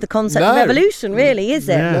far off the concept of evolution, really, is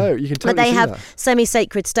it? Yeah. No, you can totally But they see have that.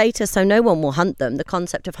 semi-sacred status, so no one will hunt them. The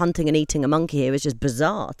concept of hunting and eating a monkey here is just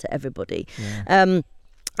bizarre to everybody.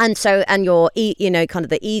 And your kind of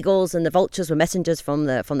the eagles and the vultures were messengers from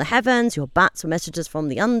the heavens. Your bats were messengers from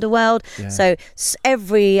the underworld. Yeah. So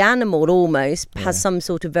every animal almost has some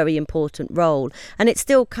sort of very important role, and it's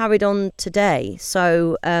still carried on today.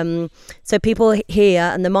 So people here,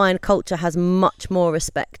 and the Mayan culture has much more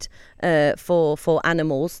respect for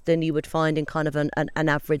animals than you would find in kind of an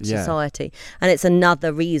average society, and it's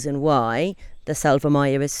another reason why the Selva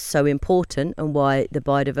Maya is so important, and why the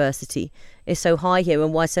biodiversity is so high here,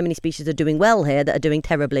 and why so many species are doing well here that are doing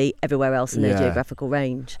terribly everywhere else in their geographical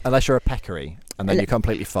range. Unless you're a peccary, and then you're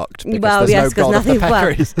completely fucked. Because Well, there's yes, no god of the nothing. Well,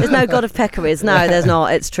 peccaries. there's no god of peccaries. No, there's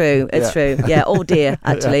not. It's true. It's true. Yeah, all deer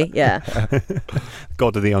actually. Yeah.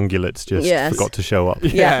 God of the ungulates just forgot to show up.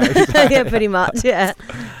 Yeah. Yeah, pretty much. Yeah.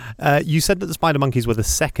 You said that the spider monkeys were the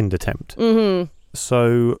second attempt. Mm-hmm.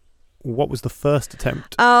 So what was the first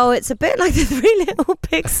attempt? Oh, it's a bit like the Three Little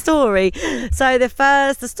Pigs story. So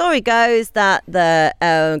the story goes that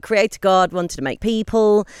the creator god wanted to make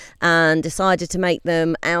people and decided to make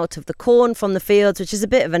them out of the corn from the fields, which is a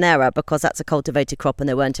bit of an error because that's a cultivated crop and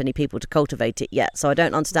there weren't any people to cultivate it yet. So I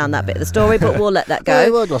don't understand that bit of the story, but we'll let that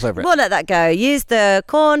go. We'll gloss over it. We'll let that go. Used the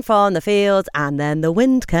corn from the fields, and then the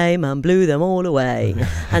wind came and blew them all away.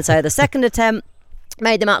 And so the second attempt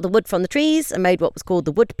made them out of the wood from the trees and made what was called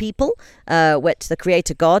the wood people, which the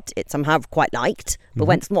creator god it somehow quite liked, but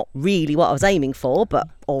went not really what I was aiming for, but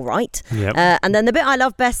all right. Yep. And then the bit I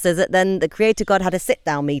love best is that then the creator god had a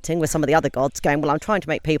sit-down meeting with some of the other gods going, well, I'm trying to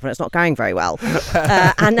make people and it's not going very well.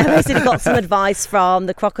 And they basically got some advice from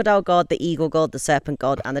the crocodile god, the eagle god, the serpent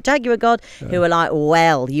god, and the jaguar god, who were like,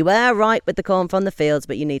 well, you were right with the corn from the fields,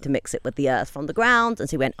 but you need to mix it with the earth from the ground. And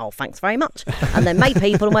so he went, oh, thanks very much. And then made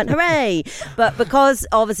people and went, hooray. But because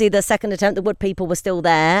obviously the second attempt, the wood people were still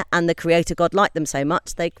there and the creator god liked them so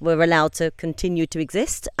much, they were allowed to continue to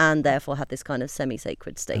exist and therefore had this kind of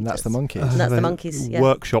semi-sacred status. And that's the monkeys. And that's They the monkeys, yeah.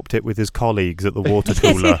 Workshopped it with his colleagues at the water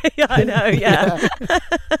cooler. Yeah, I know, yeah.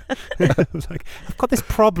 It was like, I've got this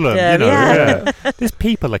problem, Yeah. this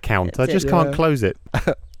people account. I That's just it. can't close it.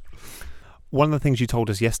 One of the things you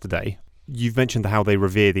told us yesterday, you've mentioned how they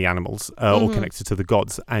revere the animals, all connected to the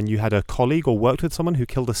gods, and you had a colleague or worked with someone who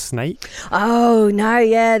killed a snake. Oh, no,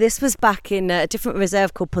 yeah. This was back in a different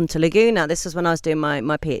reserve called Punta Laguna. This was when I was doing my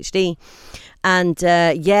PhD. And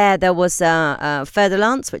there was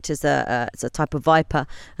Fer-de-Lance, which is it's a type of viper,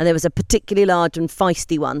 and there was a particularly large and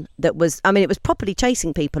feisty one that was, it was properly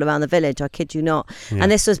chasing people around the village, I kid you not. Yeah.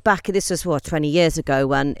 And this was 20 years ago,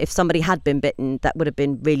 when if somebody had been bitten, that would have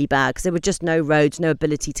been really bad because there were just no roads, no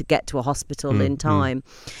ability to get to a hospital in time.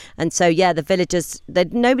 And so, the villagers,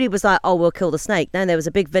 nobody was like, oh, we'll kill the snake. No, there was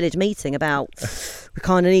a big village meeting about, we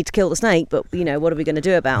kind of need to kill the snake, but, what are we going to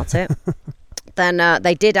do about it? Then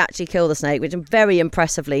they did actually kill the snake, which very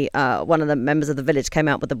impressively, one of the members of the village came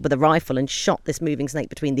out with a rifle and shot this moving snake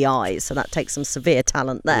between the eyes. So that takes some severe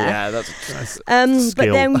talent there. Yeah, that's But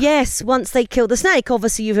then, yes, once they kill the snake,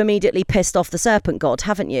 obviously you've immediately pissed off the serpent god,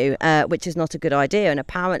 haven't you? Which is not a good idea. And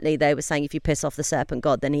apparently they were saying if you piss off the serpent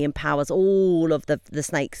god, then he empowers all of the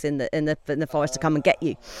snakes in the forest to come and get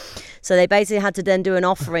you. So they basically had to then do an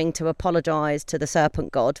offering to apologise to the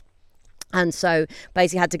serpent god. And so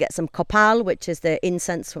basically had to get some copal, which is the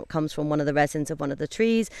incense that comes from one of the resins of one of the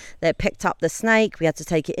trees. They picked up the snake. We had to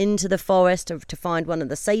take it into the forest to find one of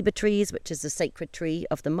the saber trees, which is the sacred tree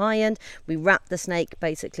of the Mayan. We wrapped the snake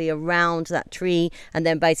basically around that tree and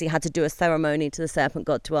then basically had to do a ceremony to the serpent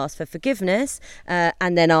god to ask for forgiveness.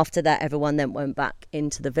 And then after that, everyone then went back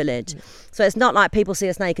into the village. So it's not like people see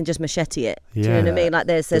a snake and just machete it. Do you know what I mean? Like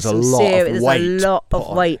there's a some lot of serious, weight there's a lot put of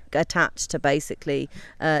on weight attached to basically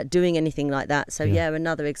doing anything like that. So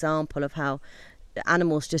another example of how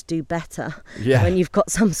animals just do better when you've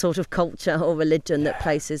got some sort of culture or religion that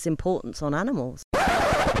places importance on animals.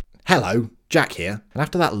 Hello, Jack here, and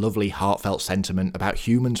after that lovely heartfelt sentiment about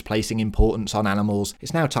humans placing importance on animals,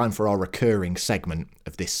 it's now time for our recurring segment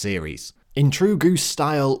of this series. In true Goose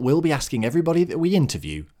style, we'll be asking everybody that we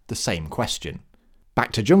interview the same question.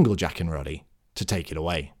 Back to Jungle Jack and Roddy to take it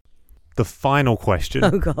away. The final question.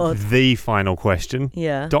 Oh, God. The final question.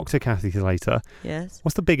 Yeah. Dr. Kathy Slater, Yes.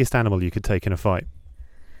 what's the biggest animal you could take in a fight?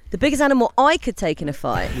 The biggest animal I could take in a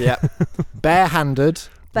fight. Yeah. Barehanded.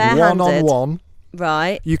 Barehanded. One-on-one.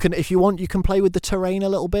 Right. You can, if you want, you can play with the terrain a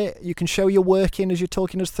little bit. You can show your working as you're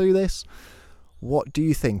talking us through this. What do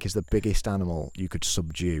you think is the biggest animal you could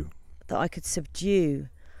subdue? That I could subdue.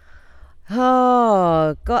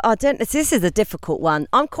 Oh God, I don't. This is a difficult one.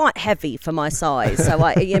 I'm quite heavy for my size, so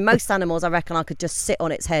most animals I reckon I could just sit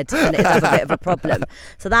on its head and it'd have a bit of a problem.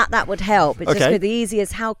 So that would help. It's just the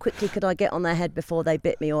easiest. How quickly could I get on their head before they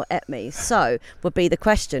bit me or ate me? So would be the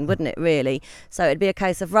question, wouldn't it? Really. So it'd be a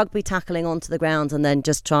case of rugby tackling onto the ground and then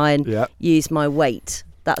just try and use my weight.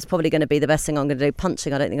 That's probably going to be the best thing I'm going to do.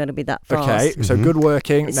 Punching, I don't think I'm going to be that fast. Okay, so good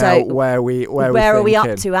working. Now, So where are we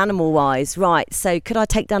up to animal-wise? Right, so could I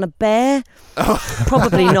take down a bear?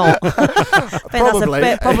 Probably not.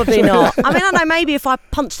 Probably not. I mean, I don't know, maybe if I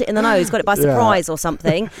punched it in the nose, got it by surprise or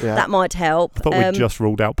something, that might help. I thought we just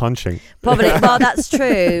ruled out punching. Probably. Well, that's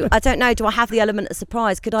true. I don't know. Do I have the element of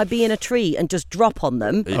surprise? Could I be in a tree and just drop on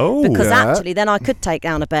them? Oh, because actually, then I could take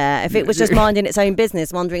down a bear. If it was just minding its own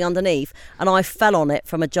business, wandering underneath, and I fell on it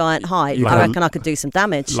from a giant height, I reckon I could do some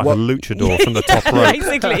damage. Like a luchador from the top rope.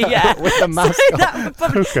 Basically, yeah. With the mask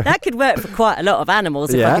So that could work for quite a lot of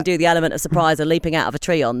animals if I can do the element of surprise of leaping out of a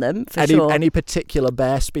tree on them, for sure. Any particular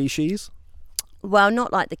bear species? Well,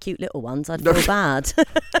 not like the cute little ones. I'd feel bad.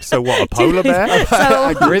 So what, a polar bear?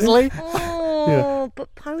 A grizzly?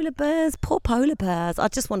 But poor polar bears. I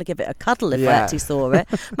just want to give it a cuddle if I actually saw it.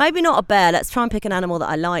 Maybe not a bear. Let's try and pick an animal that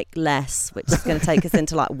I like less, which is going to take us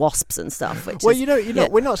into like wasps and stuff.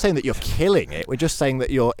 We're not saying that you're killing it. We're just saying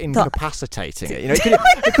that you're incapacitating it.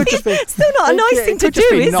 It could just be. It's still not a nice thing to do,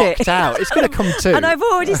 is knocked it? out. It's going to come to. And I've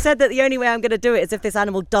already said that the only way I'm going to do it is if this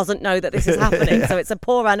animal doesn't know that this is happening. So it's a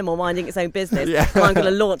poor animal minding its own business, and I'm going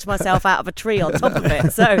to launch myself out of a tree on top of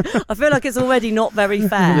it. So I feel like it's already not very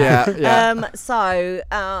fair. So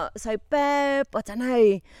bear, I don't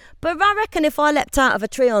know. But I reckon if I leapt out of a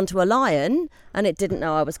tree onto a lion and it didn't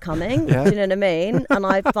know I was coming, do you know what I mean? And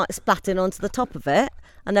I splat in onto the top of it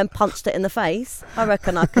and then punched it in the face, I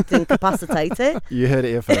reckon I could incapacitate it. You heard it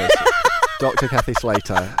here first. Dr. Kathy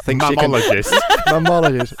Slater thinks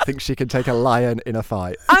mammologist thinks she can take a lion in a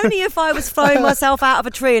fight. Only if I was throwing myself out of a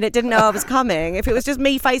tree and it didn't know I was coming. If it was just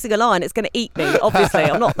me facing a lion, it's going to eat me. Obviously,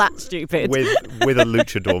 I'm not that stupid. With a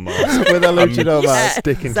luchador mask. With a luchador mask.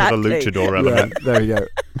 Sticking to the luchador element. Yeah, there we go.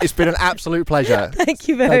 It's been an absolute pleasure. Thank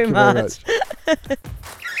you very much.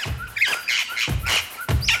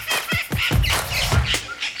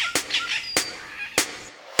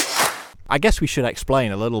 I guess we should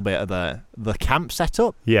explain a little bit of the camp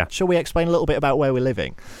setup. Yeah. Shall we explain a little bit about where we're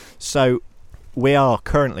living? So we are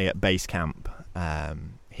currently at base camp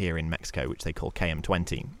here in Mexico, which they call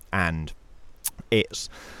KM20. And it's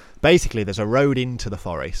basically there's a road into the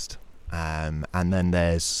forest and then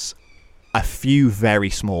there's a few very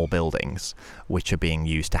small buildings which are being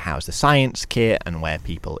used to house the science kit and where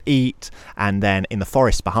people eat. And then in the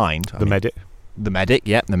forest behind... medic. The medic,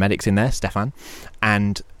 the medic's in there, Stefan.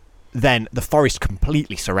 And... then the forest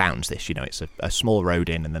completely surrounds this. It's a small road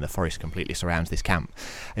in, and then the forest completely surrounds this camp.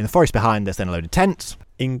 In the forest behind, there's then a load of tents.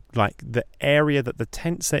 In like the area that the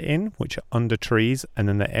tents are in, which are under trees, and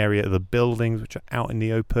then the area of the buildings, which are out in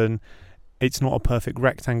the open. It's not a perfect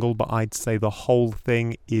rectangle, but I'd say the whole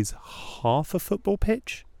thing is half a football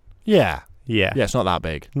pitch. Yeah. Yeah. Yeah, it's not that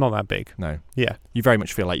big. Not that big. No. Yeah. You very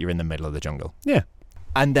much feel like you're in the middle of the jungle. Yeah.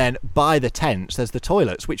 And then by the tents, there's the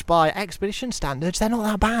toilets, which by expedition standards, they're not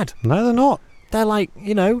that bad. No, they're not. They're like,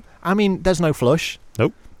 there's no flush.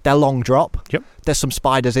 Nope. They're long drop. Yep. There's some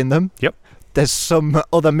spiders in them. Yep. There's some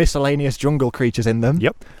other miscellaneous jungle creatures in them.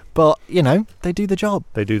 Yep. But, they do the job.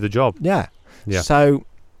 They do the job. Yeah. Yeah. So,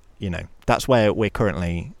 that's where we're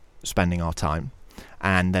currently spending our time.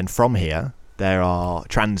 And then from here, there are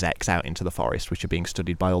transects out into the forest, which are being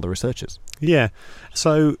studied by all the researchers. Yeah.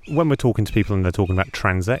 So when we're talking to people and they're talking about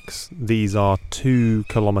transects, these are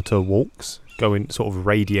 2-kilometre walks going sort of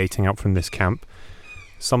radiating out from this camp.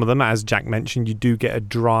 Some of them, as Jack mentioned, you do get a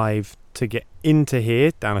drive to get into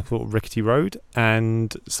here down a sort of rickety road,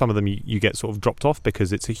 and some of them you get sort of dropped off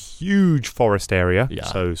because it's a huge forest area. Yeah.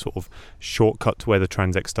 So sort of shortcut to where the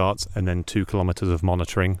transect starts, and then 2 kilometres of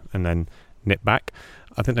monitoring, and then nip back.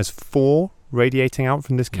 I think there's 4 radiating out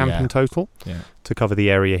from this camp in total to cover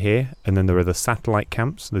the area here, and then there are the satellite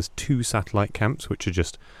camps. There's 2 satellite camps which are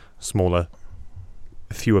just smaller,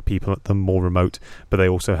 fewer people at them, more remote, but they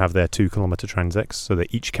also have their 2-kilometre transects, so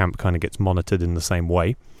that each camp kind of gets monitored in the same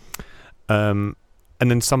way. And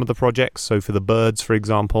then some of the projects, so for the birds, for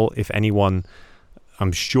example, if anyone,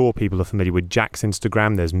 I'm sure people are familiar with Jack's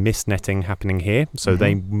Instagram, there's mist netting happening here, so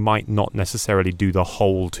they might not necessarily do the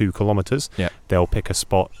whole 2 kilometres. Yeah. They'll pick a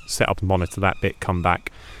spot, set up and monitor that bit, come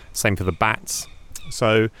back. Same for the bats.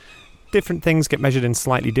 So different things get measured in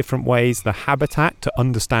slightly different ways. The habitat, to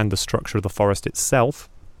understand the structure of the forest itself,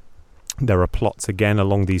 There are plots again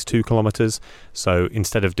along these 2 kilometres. So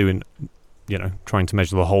instead of doing, trying to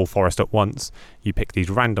measure the whole forest at once, you pick these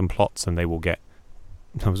random plots and they will get,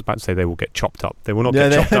 I was about to say they will get chopped up. They will not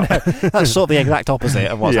get chopped up. That's sort of the exact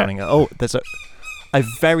opposite of what's happening. Oh, there's a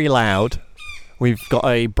very loud, we've got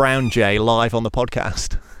a brown jay live on the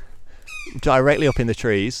podcast. Directly up in the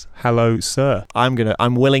trees. Hello, sir.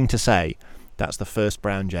 I'm willing to say that's the first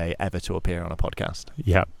brown jay ever to appear on a podcast.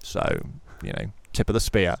 Yeah. So, tip of the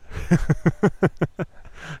spear.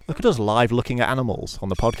 Look at us live looking at animals on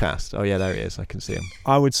the podcast. Oh yeah, there he is. I can see him.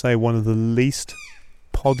 I would say one of the least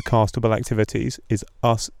podcastable activities is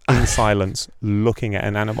us in silence looking at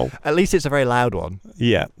an animal. At least it's a very loud one.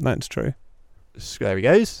 Yeah, that's true. So there he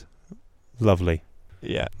goes. Lovely.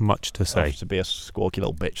 Yeah. Much to say. To be a squawky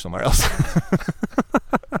little bitch somewhere else.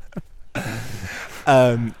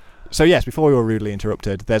 So yes, before we were rudely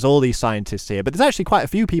interrupted, there's all these scientists here, but there's actually quite a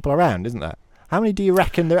few people around, isn't there? How many do you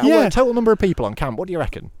reckon there are? Yeah. Total number of people on camp, what do you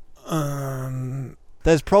reckon?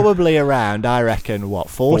 There's probably around, I reckon, 40?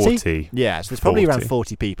 40. Yeah, so there's probably 40. around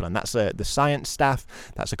 40 people, and that's the science staff,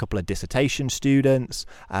 that's a couple of dissertation students,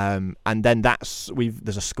 and then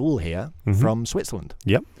there's a school here from Switzerland.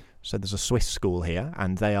 Yep. So there's a Swiss school here,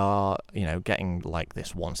 and they are, getting like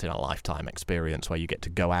this once-in-a-lifetime experience where you get to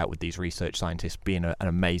go out with these research scientists, be in an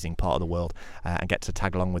amazing part of the world, and get to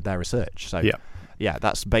tag along with their research. So, yeah,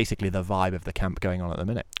 that's basically the vibe of the camp going on at the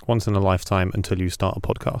minute. Once in a lifetime until you start a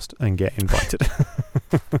podcast and get invited.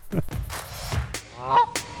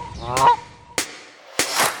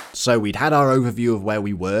 So we'd had our overview of where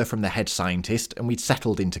we were from the head scientist, and we'd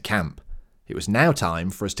settled into camp. It was now time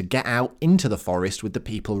for us to get out into the forest with the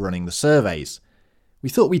people running the surveys. We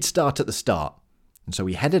thought we'd start at the start, and so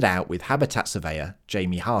we headed out with habitat surveyor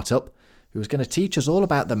Jamie Hartup, who was going to teach us all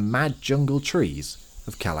about the mad jungle trees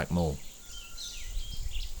of Callac Mall.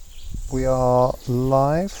 We are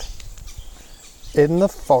live in the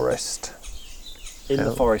forest. In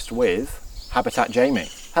the forest with Habitat Jamie.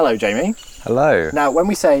 Hello, Jamie. Hello. Now, when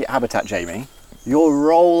we say Habitat Jamie, your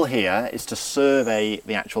role here is to survey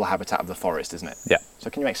the actual habitat of the forest, isn't it? Yeah. So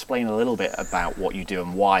can you explain a little bit about what you do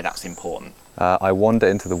and why that's important? I wander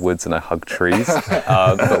into the woods and I hug trees,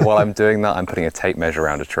 but while I'm doing that, I'm putting a tape measure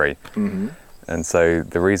around a tree. Mm-hmm. And so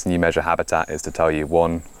the reason you measure habitat is to tell you,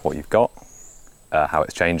 one, what you've got, how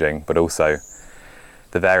it's changing, but also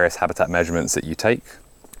the various habitat measurements that you take,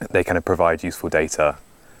 they kind of provide useful data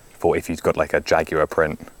for if you've got like a jaguar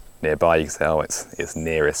print nearby, you can say, oh, it's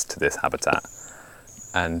nearest to this habitat.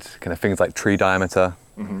 And kind of things like tree diameter,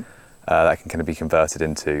 that can kind of be converted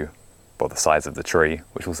into, well, the size of the tree,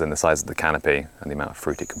 which also in the size of the canopy and the amount of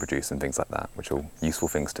fruit it can produce and things like that, which are all useful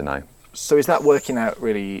things to know. So is that working out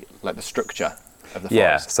really like the structure of the forest?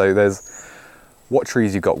 Yeah, so there's what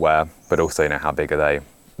trees you've got where, but also, how big are they?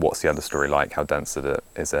 What's the understory like? How dense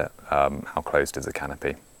is it? How closed is the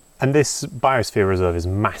canopy? And this biosphere reserve is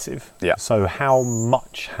massive. Yeah. So how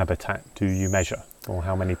much habitat do you measure? Or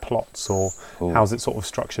how many plots? Or how's it sort of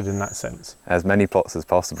structured in that sense? As many plots as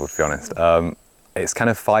possible, to be honest. It's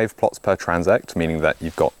kind of 5 plots per transect, meaning that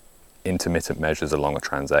you've got intermittent measures along a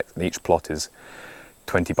transect. And each plot is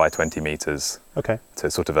 20 by 20 metres. Okay. So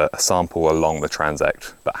it's sort of a sample along the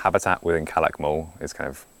transect. But habitat within Callac Mall is kind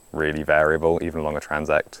of really variable, even along a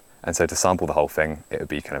transect. And so to sample the whole thing, it would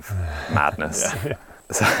be kind of madness. Yeah.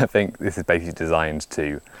 So I think this is basically designed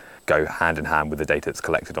to go hand in hand with the data that's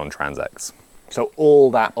collected on transects. So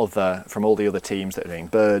all that from all the other teams that are doing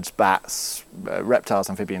birds, bats, reptiles,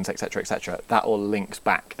 amphibians, etc., that all links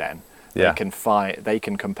back then. Yeah. They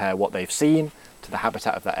can compare what they've seen to the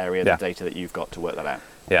habitat of that area, the data that you've got to work that out.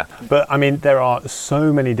 Yeah. But I mean, there are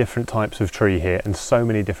so many different types of tree here and so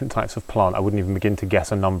many different types of plant. I wouldn't even begin to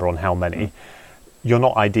guess a number on how many. You're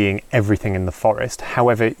not IDing everything in the forest.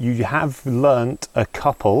 However, you have learnt a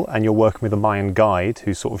couple and you're working with a Mayan guide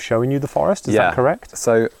who's sort of showing you the forest. Is that correct?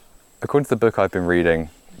 So according to the book I've been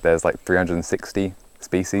reading, there's like 360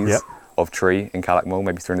 species of tree in Callac Mall,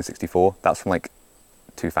 maybe 364. That's from like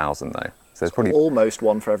 2000 though. So there's probably almost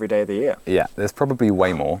one for every day of the year. Yeah, there's probably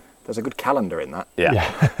way more. There's a good calendar in that. Yeah.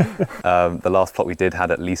 The last plot we did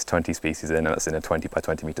had at least 20 species in, and that's in a 20 by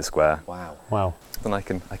 20 metre square. Wow. And I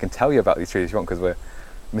can tell you about these trees if you want, because we're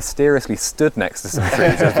mysteriously stood next to some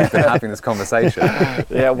trees as we've been having this conversation.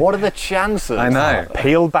 Yeah, what are the chances? I know.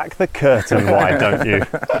 Peel back the curtain, why don't you?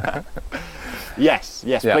 Yes,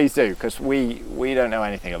 please do, because we don't know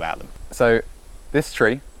anything about them. So this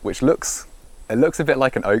tree, which looks a bit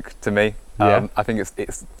like an oak to me. I think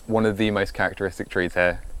it's one of the most characteristic trees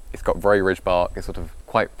here. It's got very ridge bark. It's sort of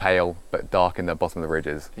quite pale but dark in the bottom of the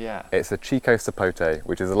ridges. Yeah. It's a Chico sapote,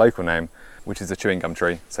 which is a local name, which is a chewing gum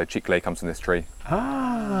tree. So chicle comes from this tree.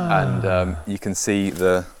 And you can see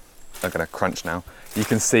the are going to crunch now. You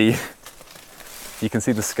can see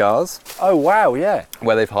the scars Oh wow, yeah.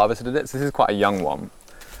 where they've harvested it. So this is quite a young one,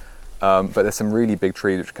 but there's some really big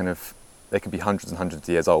trees which they can be hundreds and hundreds of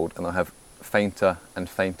years old, and they'll have fainter and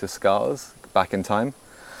fainter scars back in time.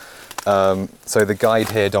 So the guide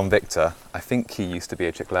here, Don Victor, I think he used to be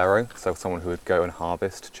a chiclero, so someone who would go and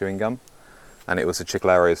harvest chewing gum, and it was the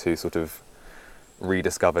chicleros who sort of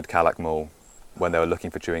rediscovered Calakmul when they were looking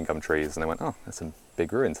for chewing gum trees, and they went, oh, there's some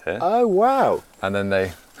big ruins here. Oh wow. And then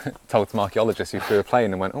they told some archaeologists who flew a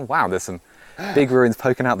plane and went, oh wow, there's some big ruins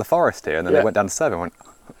poking out the forest here. And then they went down to survey and went,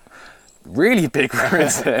 really big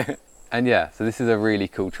ruins here. And yeah, so this is a really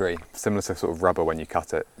cool tree. Similar to sort of rubber, when you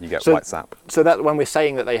cut it, you get white sap. So that when we're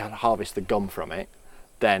saying that they harvest the gum from it,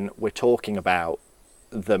 then we're talking about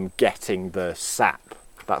them getting the sap.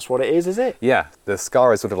 That's what it is it? Yeah, the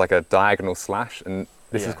scar is sort of like a diagonal slash, and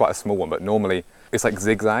this Yeah. is quite a small one, but normally it's like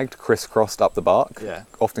zigzagged, crisscrossed up the bark, Yeah.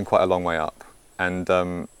 often quite a long way up.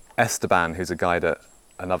 And Esteban, who's a guide at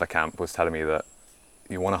another camp, was telling me that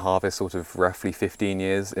you want to harvest sort of roughly 15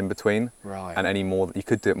 years in between. Right. And any more, you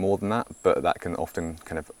could do it more than that, but that can often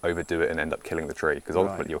kind of overdo it and end up killing the tree, because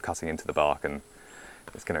ultimately Right. you're cutting into the bark and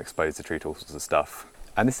it's going to expose the tree to all sorts of stuff.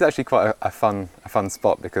 And this is actually quite a fun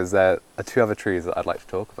spot, because there are two other trees that I'd like to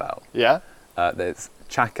talk about. Yeah. There's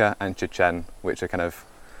Chaca and Chichen, which are kind of,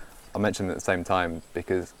 I'll mention them at the same time,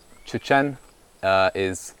 because Chichen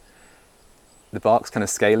is, the bark's kind of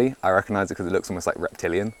scaly. I recognise it because it looks almost like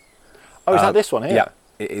reptilian. Oh, is that this one here? Yeah,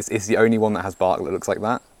 it's the only one that has bark that looks like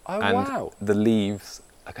that. Oh, and wow. the leaves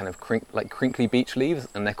are kind of like crinkly beach leaves,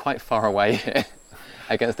 and they're quite far away here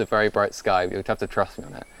against a very bright sky. You'd have to trust me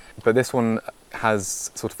on it. But this one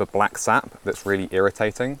has sort of a black sap that's really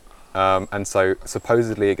irritating. And so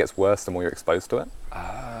supposedly it gets worse the more you're exposed to it.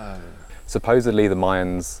 Oh. Supposedly the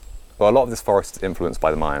Mayans, well, a lot of this forest is influenced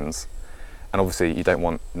by the Mayans. And obviously you don't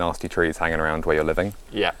want nasty trees hanging around where you're living.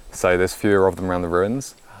 Yeah. So there's fewer of them around the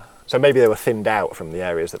ruins. So maybe they were thinned out from the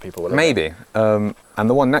areas that people were living. Maybe. And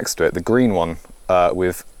the one next to it, the green one,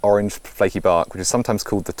 with orange flaky bark, which is sometimes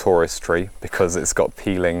called the tourist tree because it's got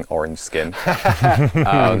peeling orange skin.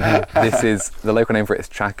 This is, the local name for it is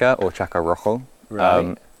Chaca or Chaca Rojo.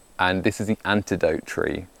 Right. And this is the antidote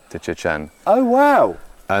tree to Chichen. Oh wow.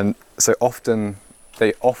 And so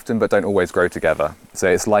they often but don't always grow together. So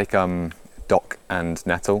it's like dock and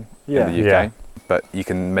nettle Yeah. in the UK. Yeah. But you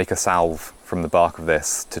can make a salve from the bark of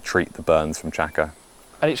this to treat the burns from Chaca.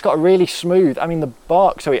 And it's got a really smooth, I mean the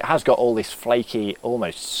bark, so it has got all this flaky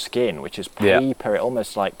almost skin, which is Yeah. paper,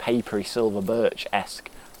 almost like papery silver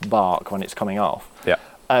birch-esque bark when it's coming off. Yeah.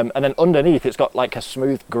 And then underneath it's got like a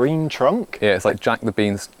smooth green trunk. Yeah, it's like Jack's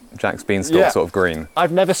beanstalk Yeah. sort of green. I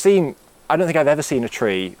don't think I've ever seen a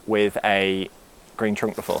tree with a green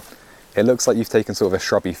trunk before. It looks like you've taken sort of a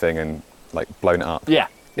shrubby thing and like blown it up. Yeah.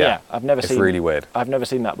 Yeah. I've never It's seen really weird. I've never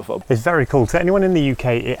seen that before. It's very cool. To anyone in the UK,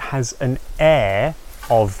 it has an air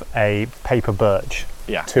of a paper birch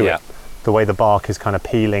Yeah. to Yeah. it. The way the bark is kind of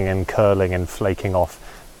peeling and curling and flaking off.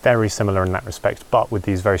 Very similar in that respect, but with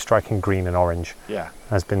these very striking green and orange, Yeah.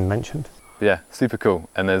 as been mentioned. Yeah, super cool.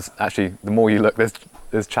 And there's actually, the more you look, there's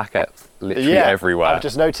Chaca literally everywhere. I've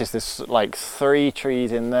just noticed there's like 3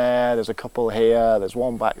 trees in there, there's a couple here, there's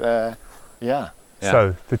one back there. Yeah. Yeah.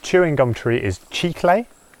 So the chewing gum tree is chicle,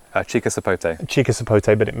 Chica sapote. chica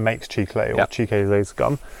sapote, but it makes chicle or Yep. chicle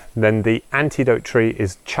gum. Then the antidote tree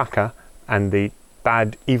is chaca, and the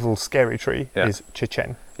bad, evil, scary tree Yeah. is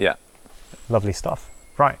chichen. Yeah. Lovely stuff.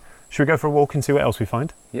 Right, should we go for a walk and see what else we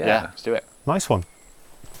find? Yeah. Let's do it. Nice one.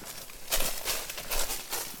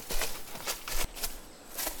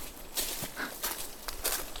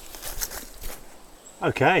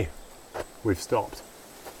 Okay, we've stopped.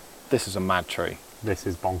 This is a mad tree. This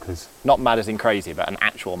is bonkers. Not mad as in crazy, but an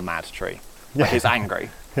actual mad tree. Like it's angry.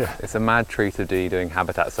 It's a mad tree to be doing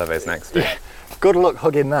habitat surveys next to. Good luck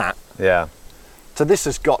hugging that. Yeah. So this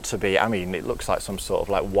has got to be, I mean, it looks like some sort of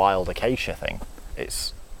like wild acacia thing.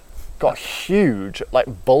 It's got huge,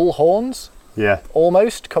 like bull horns Yeah.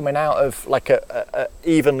 almost coming out of like a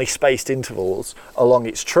evenly spaced intervals along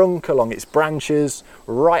its trunk, along its branches,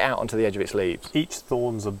 right out onto the edge of its leaves. Each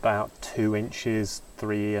thorn's about 2 inches,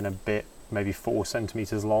 3 and a bit, maybe 4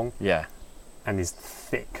 centimetres long, Yeah. and is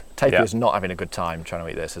thick. Tapir's not having a good time trying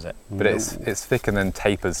to eat this, is it? But it's thick and then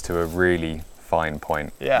tapers to a really fine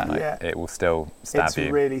point. Yeah. Like, Yeah. it will still stab It's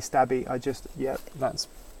you. really stabby. That's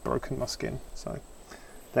broken my skin. So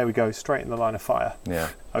there we go, straight in the line of fire. Yeah.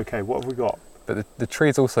 Okay, what have we got? But the tree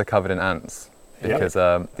is also covered in ants because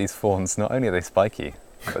these thorns, not only are they spiky,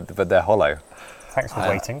 but they're hollow Thanks for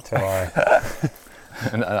waiting till I...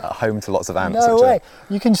 and home to lots of ants. No which are- way.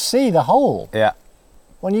 You can see the hole. Yeah.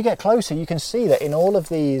 When you get closer, you can see that in all of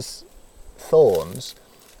these thorns,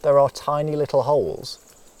 there are tiny little holes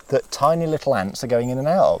that tiny little ants are going in and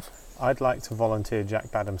out of. I'd like to volunteer Jack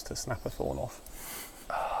Badams to snap a thorn off.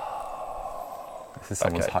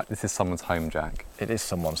 This is someone's home, Jack. It is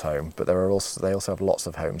someone's home, but they also have lots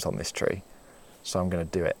of homes on this tree. So I'm going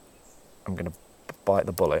to do it. I'm going to bite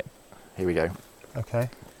the bullet. Here we go. Okay.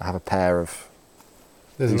 I have a pair of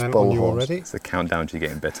There's these an ant bull on you horns. already. It's a countdown to you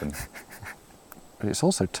getting bitten. But it's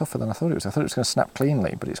also tougher than I thought it was. I thought it was going to snap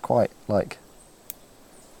cleanly, but it's quite like...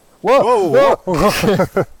 Whoa!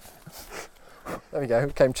 Whoa! There we go,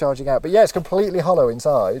 it came charging out. But yeah, it's completely hollow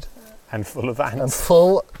inside And full of and ants.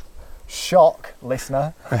 full, shock,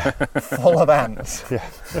 listener, full of ants Yeah.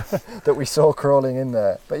 that we saw crawling in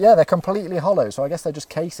there. But yeah, they're completely hollow, so I guess they're just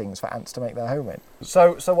casings for ants to make their home in.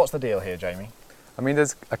 So what's the deal here, Jamie? I mean,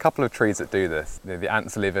 there's a couple of trees that do this. The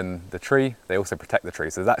ants live in the tree, they also protect the tree.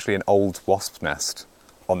 So there's actually an old wasp's nest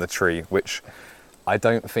on the tree, which I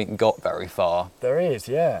don't think got very far, There is,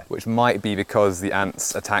 yeah. which might be because the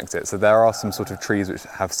ants attacked it. So there are some sort of trees which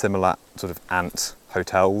have similar sort of ant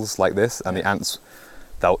hotels like this, and the ants,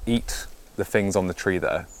 they'll eat the things on the tree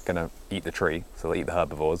that are going to eat the tree, so they'll eat the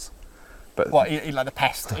herbivores. But What, eat like the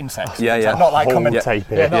pest insects? Yeah, yeah. Not like Whole come and...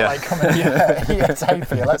 tapir. Yeah, not Yeah. like come and eat a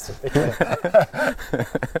tapir, let's be clear.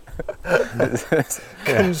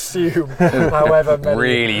 Consume however many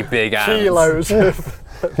really big ants. kilos of...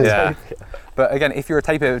 Yeah. But again, if you're a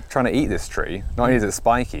tapir trying to eat this tree, not only is it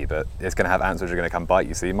spiky, but it's going to have ants which are going to come bite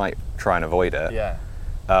you, so you might try and avoid it. Yeah.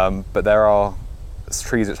 But there are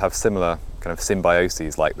trees which have similar kind of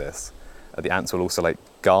symbioses like this. The ants will also like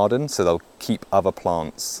garden, so they'll keep other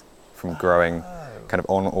plants from growing kind of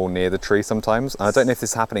on or near the tree sometimes. And I don't know if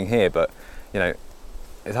this is happening here, but you know,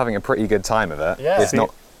 it's having a pretty good time of it. Yeah. It's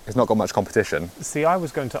not got much competition. See, I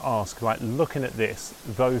was going to ask, like, looking at this,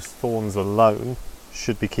 those thorns alone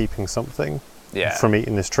should be keeping something Yeah. from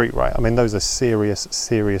eating this tree, right? I mean, those are serious,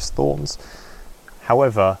 serious thorns.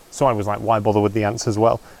 However, so I was like, why bother with the ants as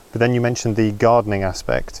well? But then you mentioned the gardening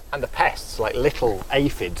aspect. And the pests, like little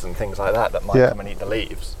aphids and things like that might Yeah. come and eat the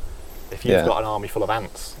leaves. If you've Yeah. got an army full of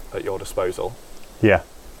ants at your disposal, Yeah.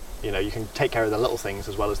 you know, you can take care of the little things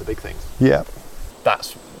as well as the big things. Yeah.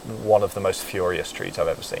 That's one of the most furious trees I've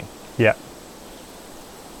ever seen. Yeah.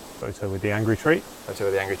 Photo with the angry tree. Photo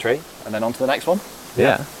of the angry tree, and then on to the next one.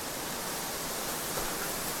 Yeah.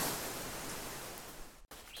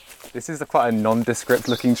 This is quite a nondescript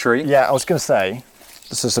looking tree. Yeah, I was going to say,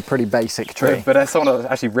 this is a pretty basic tree. But there's someone that's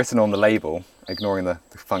actually written on the label, ignoring the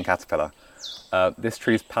fun caterpillar. This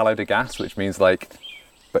tree is Palo de Gas, which means like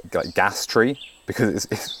gas tree, because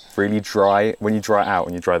it's really dry. When you dry it out,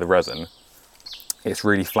 when you dry the resin, it's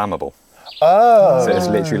really flammable. Oh. So it's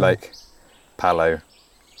literally like Palo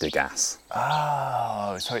de Gas.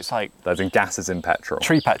 Oh, so it's like As in gases in petrol.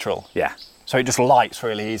 tree petrol. Yeah. So it just lights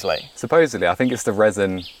really easily. Supposedly, I think it's the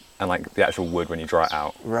resin and like the actual wood when you dry it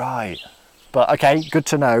out. Right. But okay, good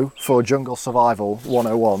to know for Jungle Survival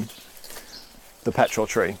 101, the petrol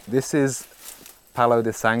tree. This is Palo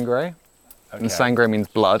de Sangre, Okay. and sangre means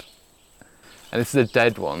blood. And this is a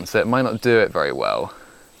dead one, so it might not do it very well.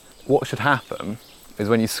 What should happen is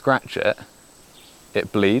when you scratch it,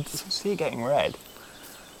 it bleeds. See it getting red.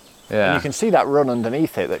 Yeah. And you can see that run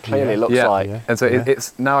underneath it that clearly looks yeah. like... Yeah. And so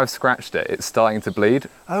it's now I've scratched it, it's starting to bleed.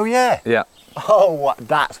 Oh yeah. Yeah. Oh,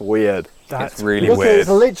 that's weird. It's really Look, weird. it's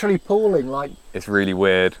literally pooling like It's really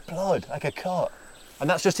weird. blood, like a cut. And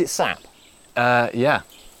that's just its sap. Yeah.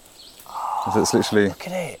 So it's literally, Look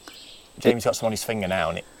at it. Jamie's got some on his finger now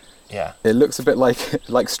and yeah. it looks a bit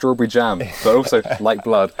like strawberry jam, but also like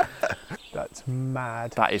blood. That's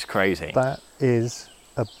mad. That is crazy. That is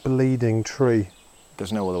a bleeding tree.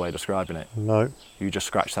 There's no other way of describing it. No. You just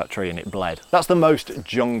scratched that tree and it bled. That's the most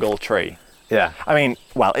jungle tree. Yeah. I mean,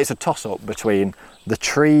 well, it's a toss-up between the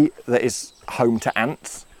tree that is home to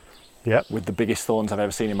ants Yep. with the biggest thorns I've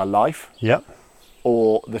ever seen in my life, Yep.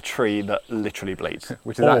 or the tree that literally bleeds.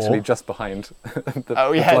 Which is actually just behind the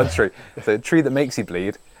Oh, yeah. blood tree. So a tree that makes you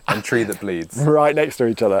bleed and tree that bleeds. Right next to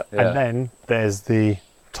each other. Yeah. And then there's the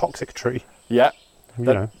toxic tree. Yeah. You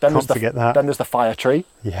Then- know, then can't there's the- forget that. Then there's the fire tree.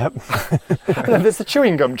 Yep. And then there's the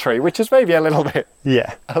chewing gum tree, which is maybe a little bit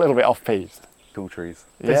Yeah. off-piste. Cool trees.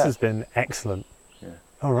 This Yeah. has been excellent. Yeah.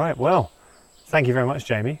 All right. Well, thank you very much,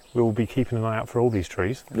 Jamie. We will be keeping an eye out for all these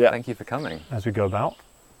trees Yeah. Thank you for coming. as we go about.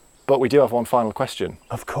 But we do have one final question.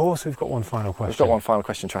 Of course, we've got one final question. We've got one final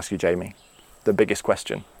question to ask you, Jamie. The biggest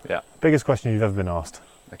question. Yeah. Biggest question you've ever been asked.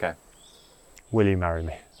 Okay. Will you marry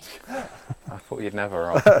me? I thought you'd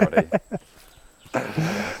never ask already.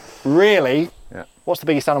 Really? Yeah. What's the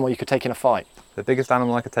biggest animal you could take in a fight? The biggest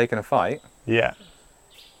animal I could take in a fight, Yeah.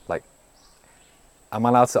 like Am I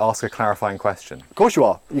allowed to ask a clarifying question? Of course you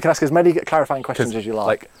are. You can ask as many clarifying questions as you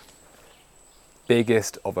like.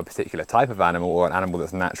 Biggest of a particular type of animal or an animal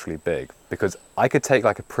that's naturally big? Because I could take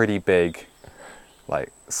like a pretty big,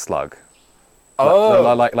 like, slug.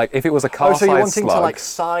 Oh. Like if it was a car-sized so you're wanting slug. to like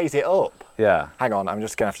size it up? Yeah. Hang on, I'm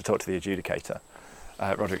just going to have to talk to the adjudicator.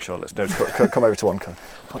 Roderick Shaw, let's come over to one.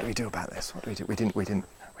 What do we do about this? What do we do? We didn't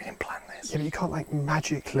plan this. Yeah, but you can't like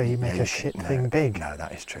magically make a shit thing big. No,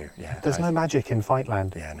 that is true. Yeah. There's no magic in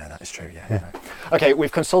Fightland. Yeah, no, that is true. Yeah. No. Okay,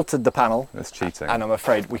 we've consulted the panel. That's cheating. And I'm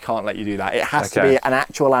afraid we can't let you do that. It has to Okay. be an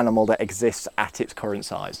actual animal that exists at its current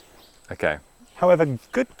size. Okay. However,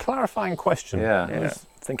 good clarifying question. Yeah. Yeah.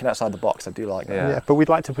 Thinking outside the box, I do like that. Yeah. Yeah, but we'd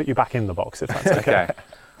like to put you back in the box if that's okay. Okay.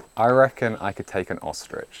 I reckon I could take an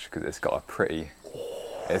ostrich because it's got a pretty.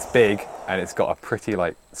 It's big and it's got a pretty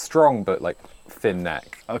like strong but like thin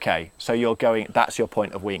neck. Okay, so you're going. That's your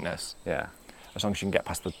point of weakness. Yeah. As long as you can get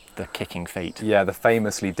past the kicking feet. Yeah, the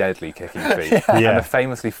famously deadly kicking feet. Yeah. And the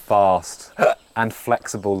famously fast and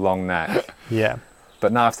flexible long neck. Yeah.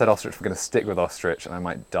 But now I've said ostrich, we're going to stick with ostrich and I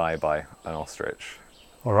might die by an ostrich.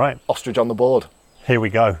 All right. Ostrich on the board. Here we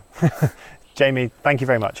go. Jamie, thank you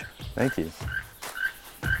very much. Thank you.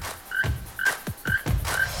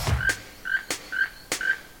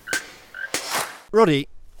 Roddy,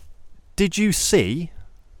 did you see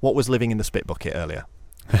what was living in the spit bucket earlier?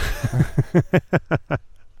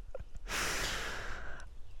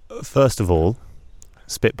 First of all,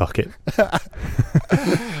 spit bucket.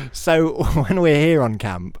 So when we're here on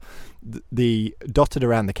camp, the dotted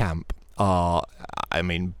around the camp are, I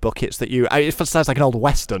mean, buckets that you. It sounds like an old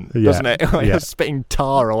western, doesn't it? Yeah. Spitting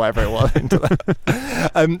tar or whatever it was into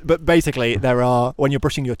that. But basically, there are, when you're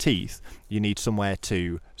brushing your teeth, you need somewhere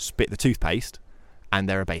to spit the toothpaste. And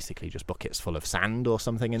there are basically just buckets full of sand or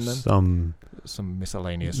something in them. Some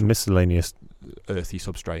miscellaneous earthy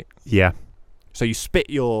substrate. Yeah. So you spit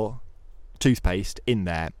your toothpaste in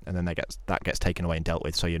there, and then that gets taken away and dealt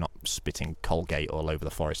with, so you're not spitting Colgate all over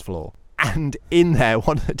the forest floor. And in there,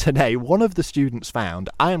 today, one of the students found,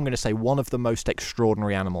 I am going to say, one of the most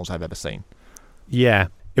extraordinary animals I've ever seen. Yeah.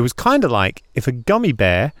 It was kind of like if a gummy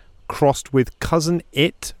bear crossed with Cousin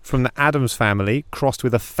It from the Addams Family crossed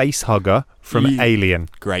with a face hugger from Alien.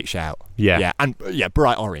 Great shout. Yeah. Yeah, and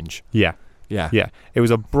bright orange. Yeah. Yeah. Yeah. It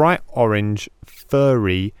was a bright orange,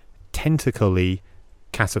 furry, tentacly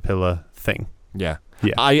caterpillar thing. Yeah.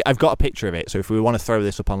 Yeah. I've got a picture of it, so if we want to throw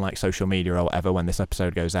this up on like social media or whatever when this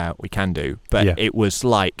episode goes out, we can do. But Yeah. it was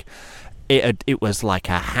like it was like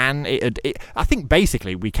a hand. I think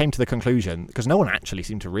basically we came to the conclusion, because no one actually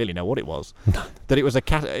seemed to really know what it was, that it was a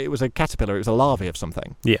caterpillar. It was a larvae of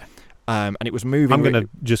something. Yeah. And it was moving. I'm going to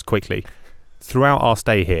just quickly, throughout our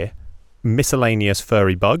stay here, miscellaneous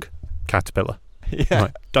furry bug, caterpillar. Yeah.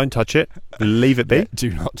 Right, don't touch it. Leave it be. Yeah, do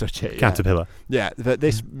not touch it. Caterpillar. Yeah, but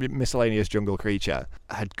this miscellaneous jungle creature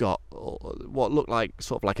had got what looked like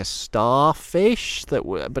sort of like a starfish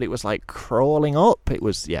but it was like crawling up. It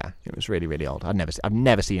was really, really odd. I've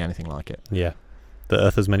never seen anything like it. Yeah. The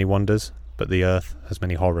earth has many wonders, but the earth has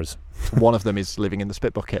many horrors. One of them is living in the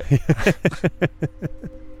spit bucket.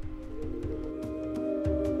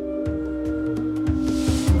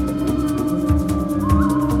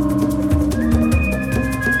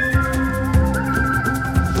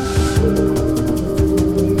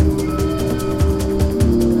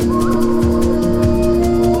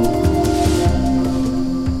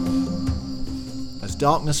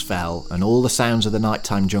 Darkness fell and all the sounds of the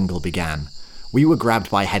nighttime jungle began. We were grabbed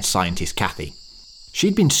by head scientist Kathy.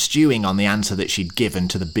 She'd been stewing on the answer that she'd given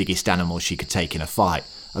to the biggest animal she could take in a fight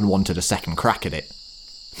and wanted a second crack at it.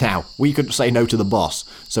 Now, we couldn't say no to the boss,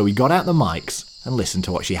 so we got out the mics and listened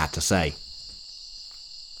to what she had to say.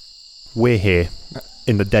 We're here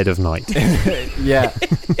in the dead of night. Yeah,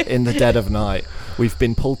 in the dead of night. We've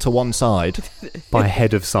been pulled to one side by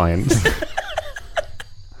head of science.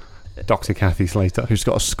 Dr. Kathy Slater, who's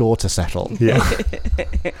got a score to settle. Yeah.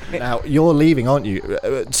 Now, you're leaving, aren't you?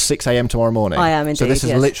 At 6 a.m. tomorrow morning. I am indeed. So this is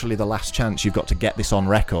yes. literally the last chance you've got to get this on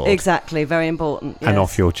record. Exactly, very important. And yes.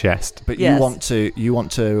 off your chest. But yes. you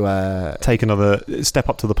want to take another step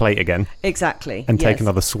up to the plate again. Exactly. And take yes.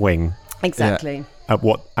 another swing. Exactly. At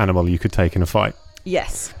what animal you could take in a fight.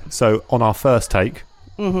 Yes. So on our first take,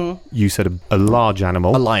 you said a large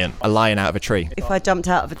animal. A lion out of a tree. If I jumped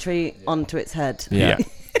out of a tree onto its head. Yeah.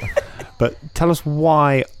 But tell us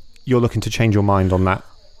why you're looking to change your mind on that.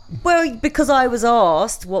 Well, because I was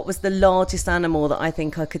asked what was the largest animal that I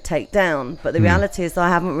think I could take down. But the reality is that I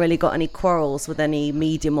haven't really got any quarrels with any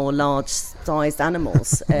medium or large sized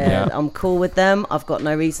animals. I'm cool with them. I've got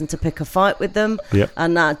no reason to pick a fight with them. Yep.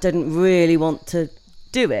 And I didn't really want to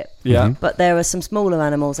do it. Yeah. But there are some smaller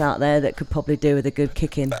animals out there that could probably do with a good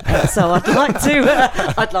kicking. So I'd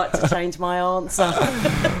like to change my answer.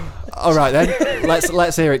 All right then,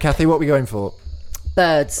 let's hear it, Kathy. What are we going for?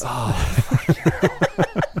 Birds.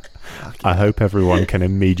 I hope everyone can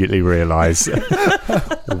immediately realise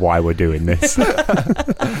why we're doing this.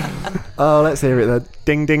 Oh, let's hear it then.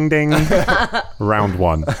 Ding, ding, ding. Round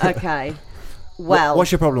 1. Okay. Well,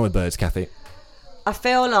 What's your problem with birds, Kathy? I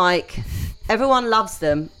feel like everyone loves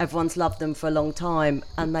them. Everyone's loved them for a long time,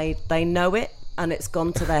 and they know it, and it's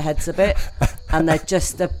gone to their heads a bit, and they're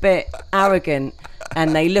just a bit arrogant,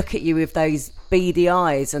 and they look at you with those beady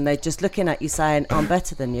eyes, and they're just looking at you saying, I'm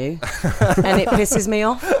better than you, and it pisses me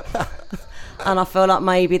off. And I feel like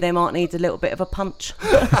maybe they might need a little bit of a punch.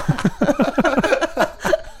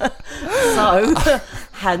 So,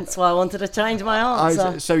 hence why I wanted to change my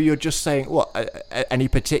answer. So you're just saying, what, any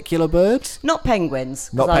particular birds? Not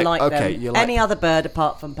penguins, Not because I like okay, them. you like- Any other bird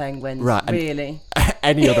apart from penguins, Right, and- really.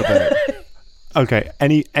 Any other bird? Okay,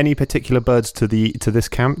 any particular birds to this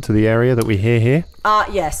camp, to the area that we hear here?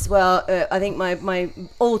 Yes, well, I think my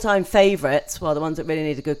all-time favourites, well, the ones that really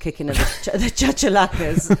need a good kicking are the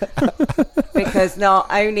chachalakas. Because not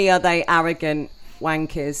only are they arrogant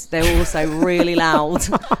wankers, they're also really loud,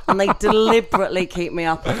 and they deliberately keep me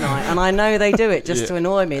up at night, and I know they do it just to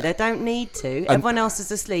annoy me. They don't need to. Everyone else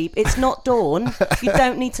is asleep. It's not dawn. You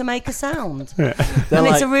don't need to make a sound. And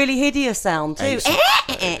like- it's a really hideous sound too.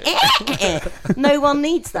 No one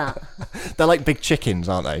needs that. They're like big chickens,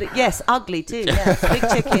 aren't they? Yes, ugly too. Yes, big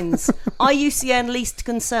chickens. IUCN least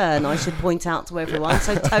concern, I should point out to everyone.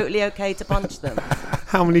 So totally okay to punch them.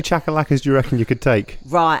 How many chakalakas do you reckon you could take?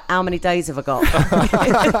 Right, how many days have I got?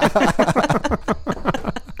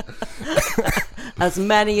 As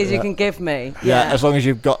many as you can give me. Yeah, as long as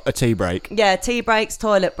you've got a tea break. Yeah, tea breaks,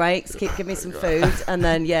 toilet breaks, give me some food, and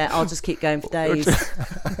then, I'll just keep going for days.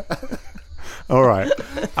 All right,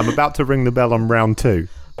 I'm about to ring the bell on round 2.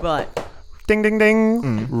 Right. Ding, ding,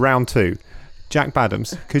 ding. Round 2. Jack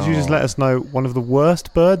Badams, could you just let us know one of the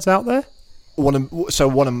worst birds out there? One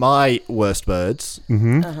of my worst birds.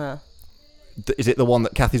 Uh-huh. Is it the one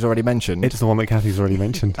that Kathy's already mentioned? It's the one that Kathy's already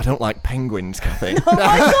mentioned. I don't like penguins, Kathy. Oh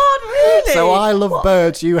my God, really? So I love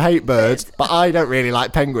birds, you hate birds, but I don't really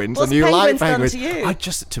like penguins, What's and you like penguins penguins. done to you? I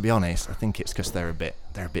just, to be honest, I think it's because they're a bit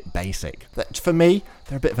basic. For me,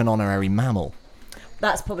 they're a bit of an honorary mammal.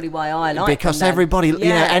 That's probably why I like Because them, then.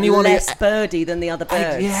 everybody, anyone less who, birdie than the other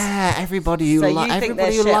birds. everybody who So you likes think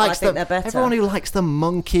everybody they're who shit, I likes think them, they're better. everyone who likes the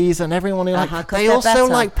monkeys and everyone who 'cause they they're also better.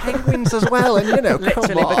 like penguins as well, and Literally come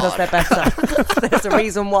because on. they're better. There's a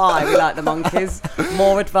reason why we like the monkeys.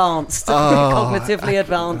 More advanced, cognitively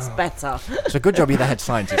advanced, better. It's a good job you're the head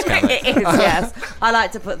scientist, Karen. It is, yes. I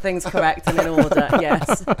like to put things correct and in order,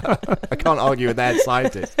 yes. I can't argue with the head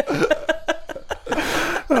scientist.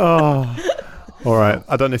 All right,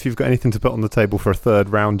 I don't know if you've got anything to put on the table for a third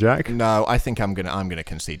round, Jack. No, I think I'm gonna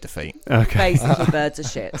concede defeat. Okay. Basically, birds are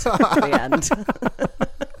shit. The end.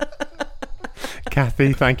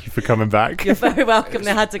 Kathy, thank you for coming back. You're very welcome.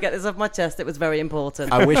 I had to get this off my chest. It was very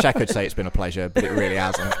important. I wish I could say it's been a pleasure, but it really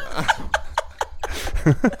hasn't.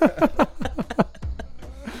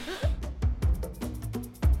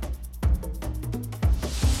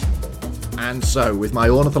 And so, with my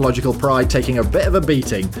ornithological pride taking a bit of a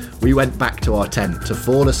beating, we went back to our tent to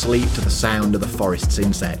fall asleep to the sound of the forest's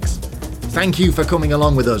insects. Thank you for coming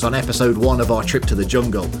along with us on episode 1 of our trip to the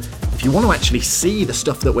jungle. If you want to actually see the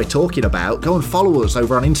stuff that we're talking about, go and follow us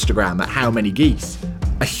over on Instagram at How Many Geese.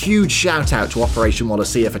 A huge shout out to Operation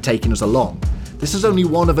Wallacea for taking us along. This is only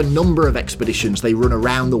one of a number of expeditions they run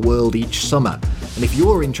around the world each summer, and if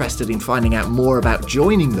you're interested in finding out more about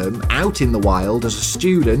joining them out in the wild as a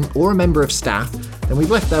student or a member of staff, then we've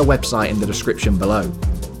left their website in the description below.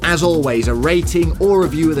 As always, a rating or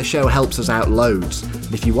review of the show helps us out loads,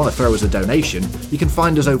 and if you want to throw us a donation, you can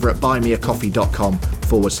find us over at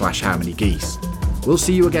buymeacoffee.com/howmanygeese. We'll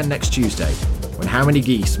see you again next Tuesday, when How Many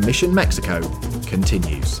Geese Mission Mexico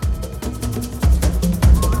continues.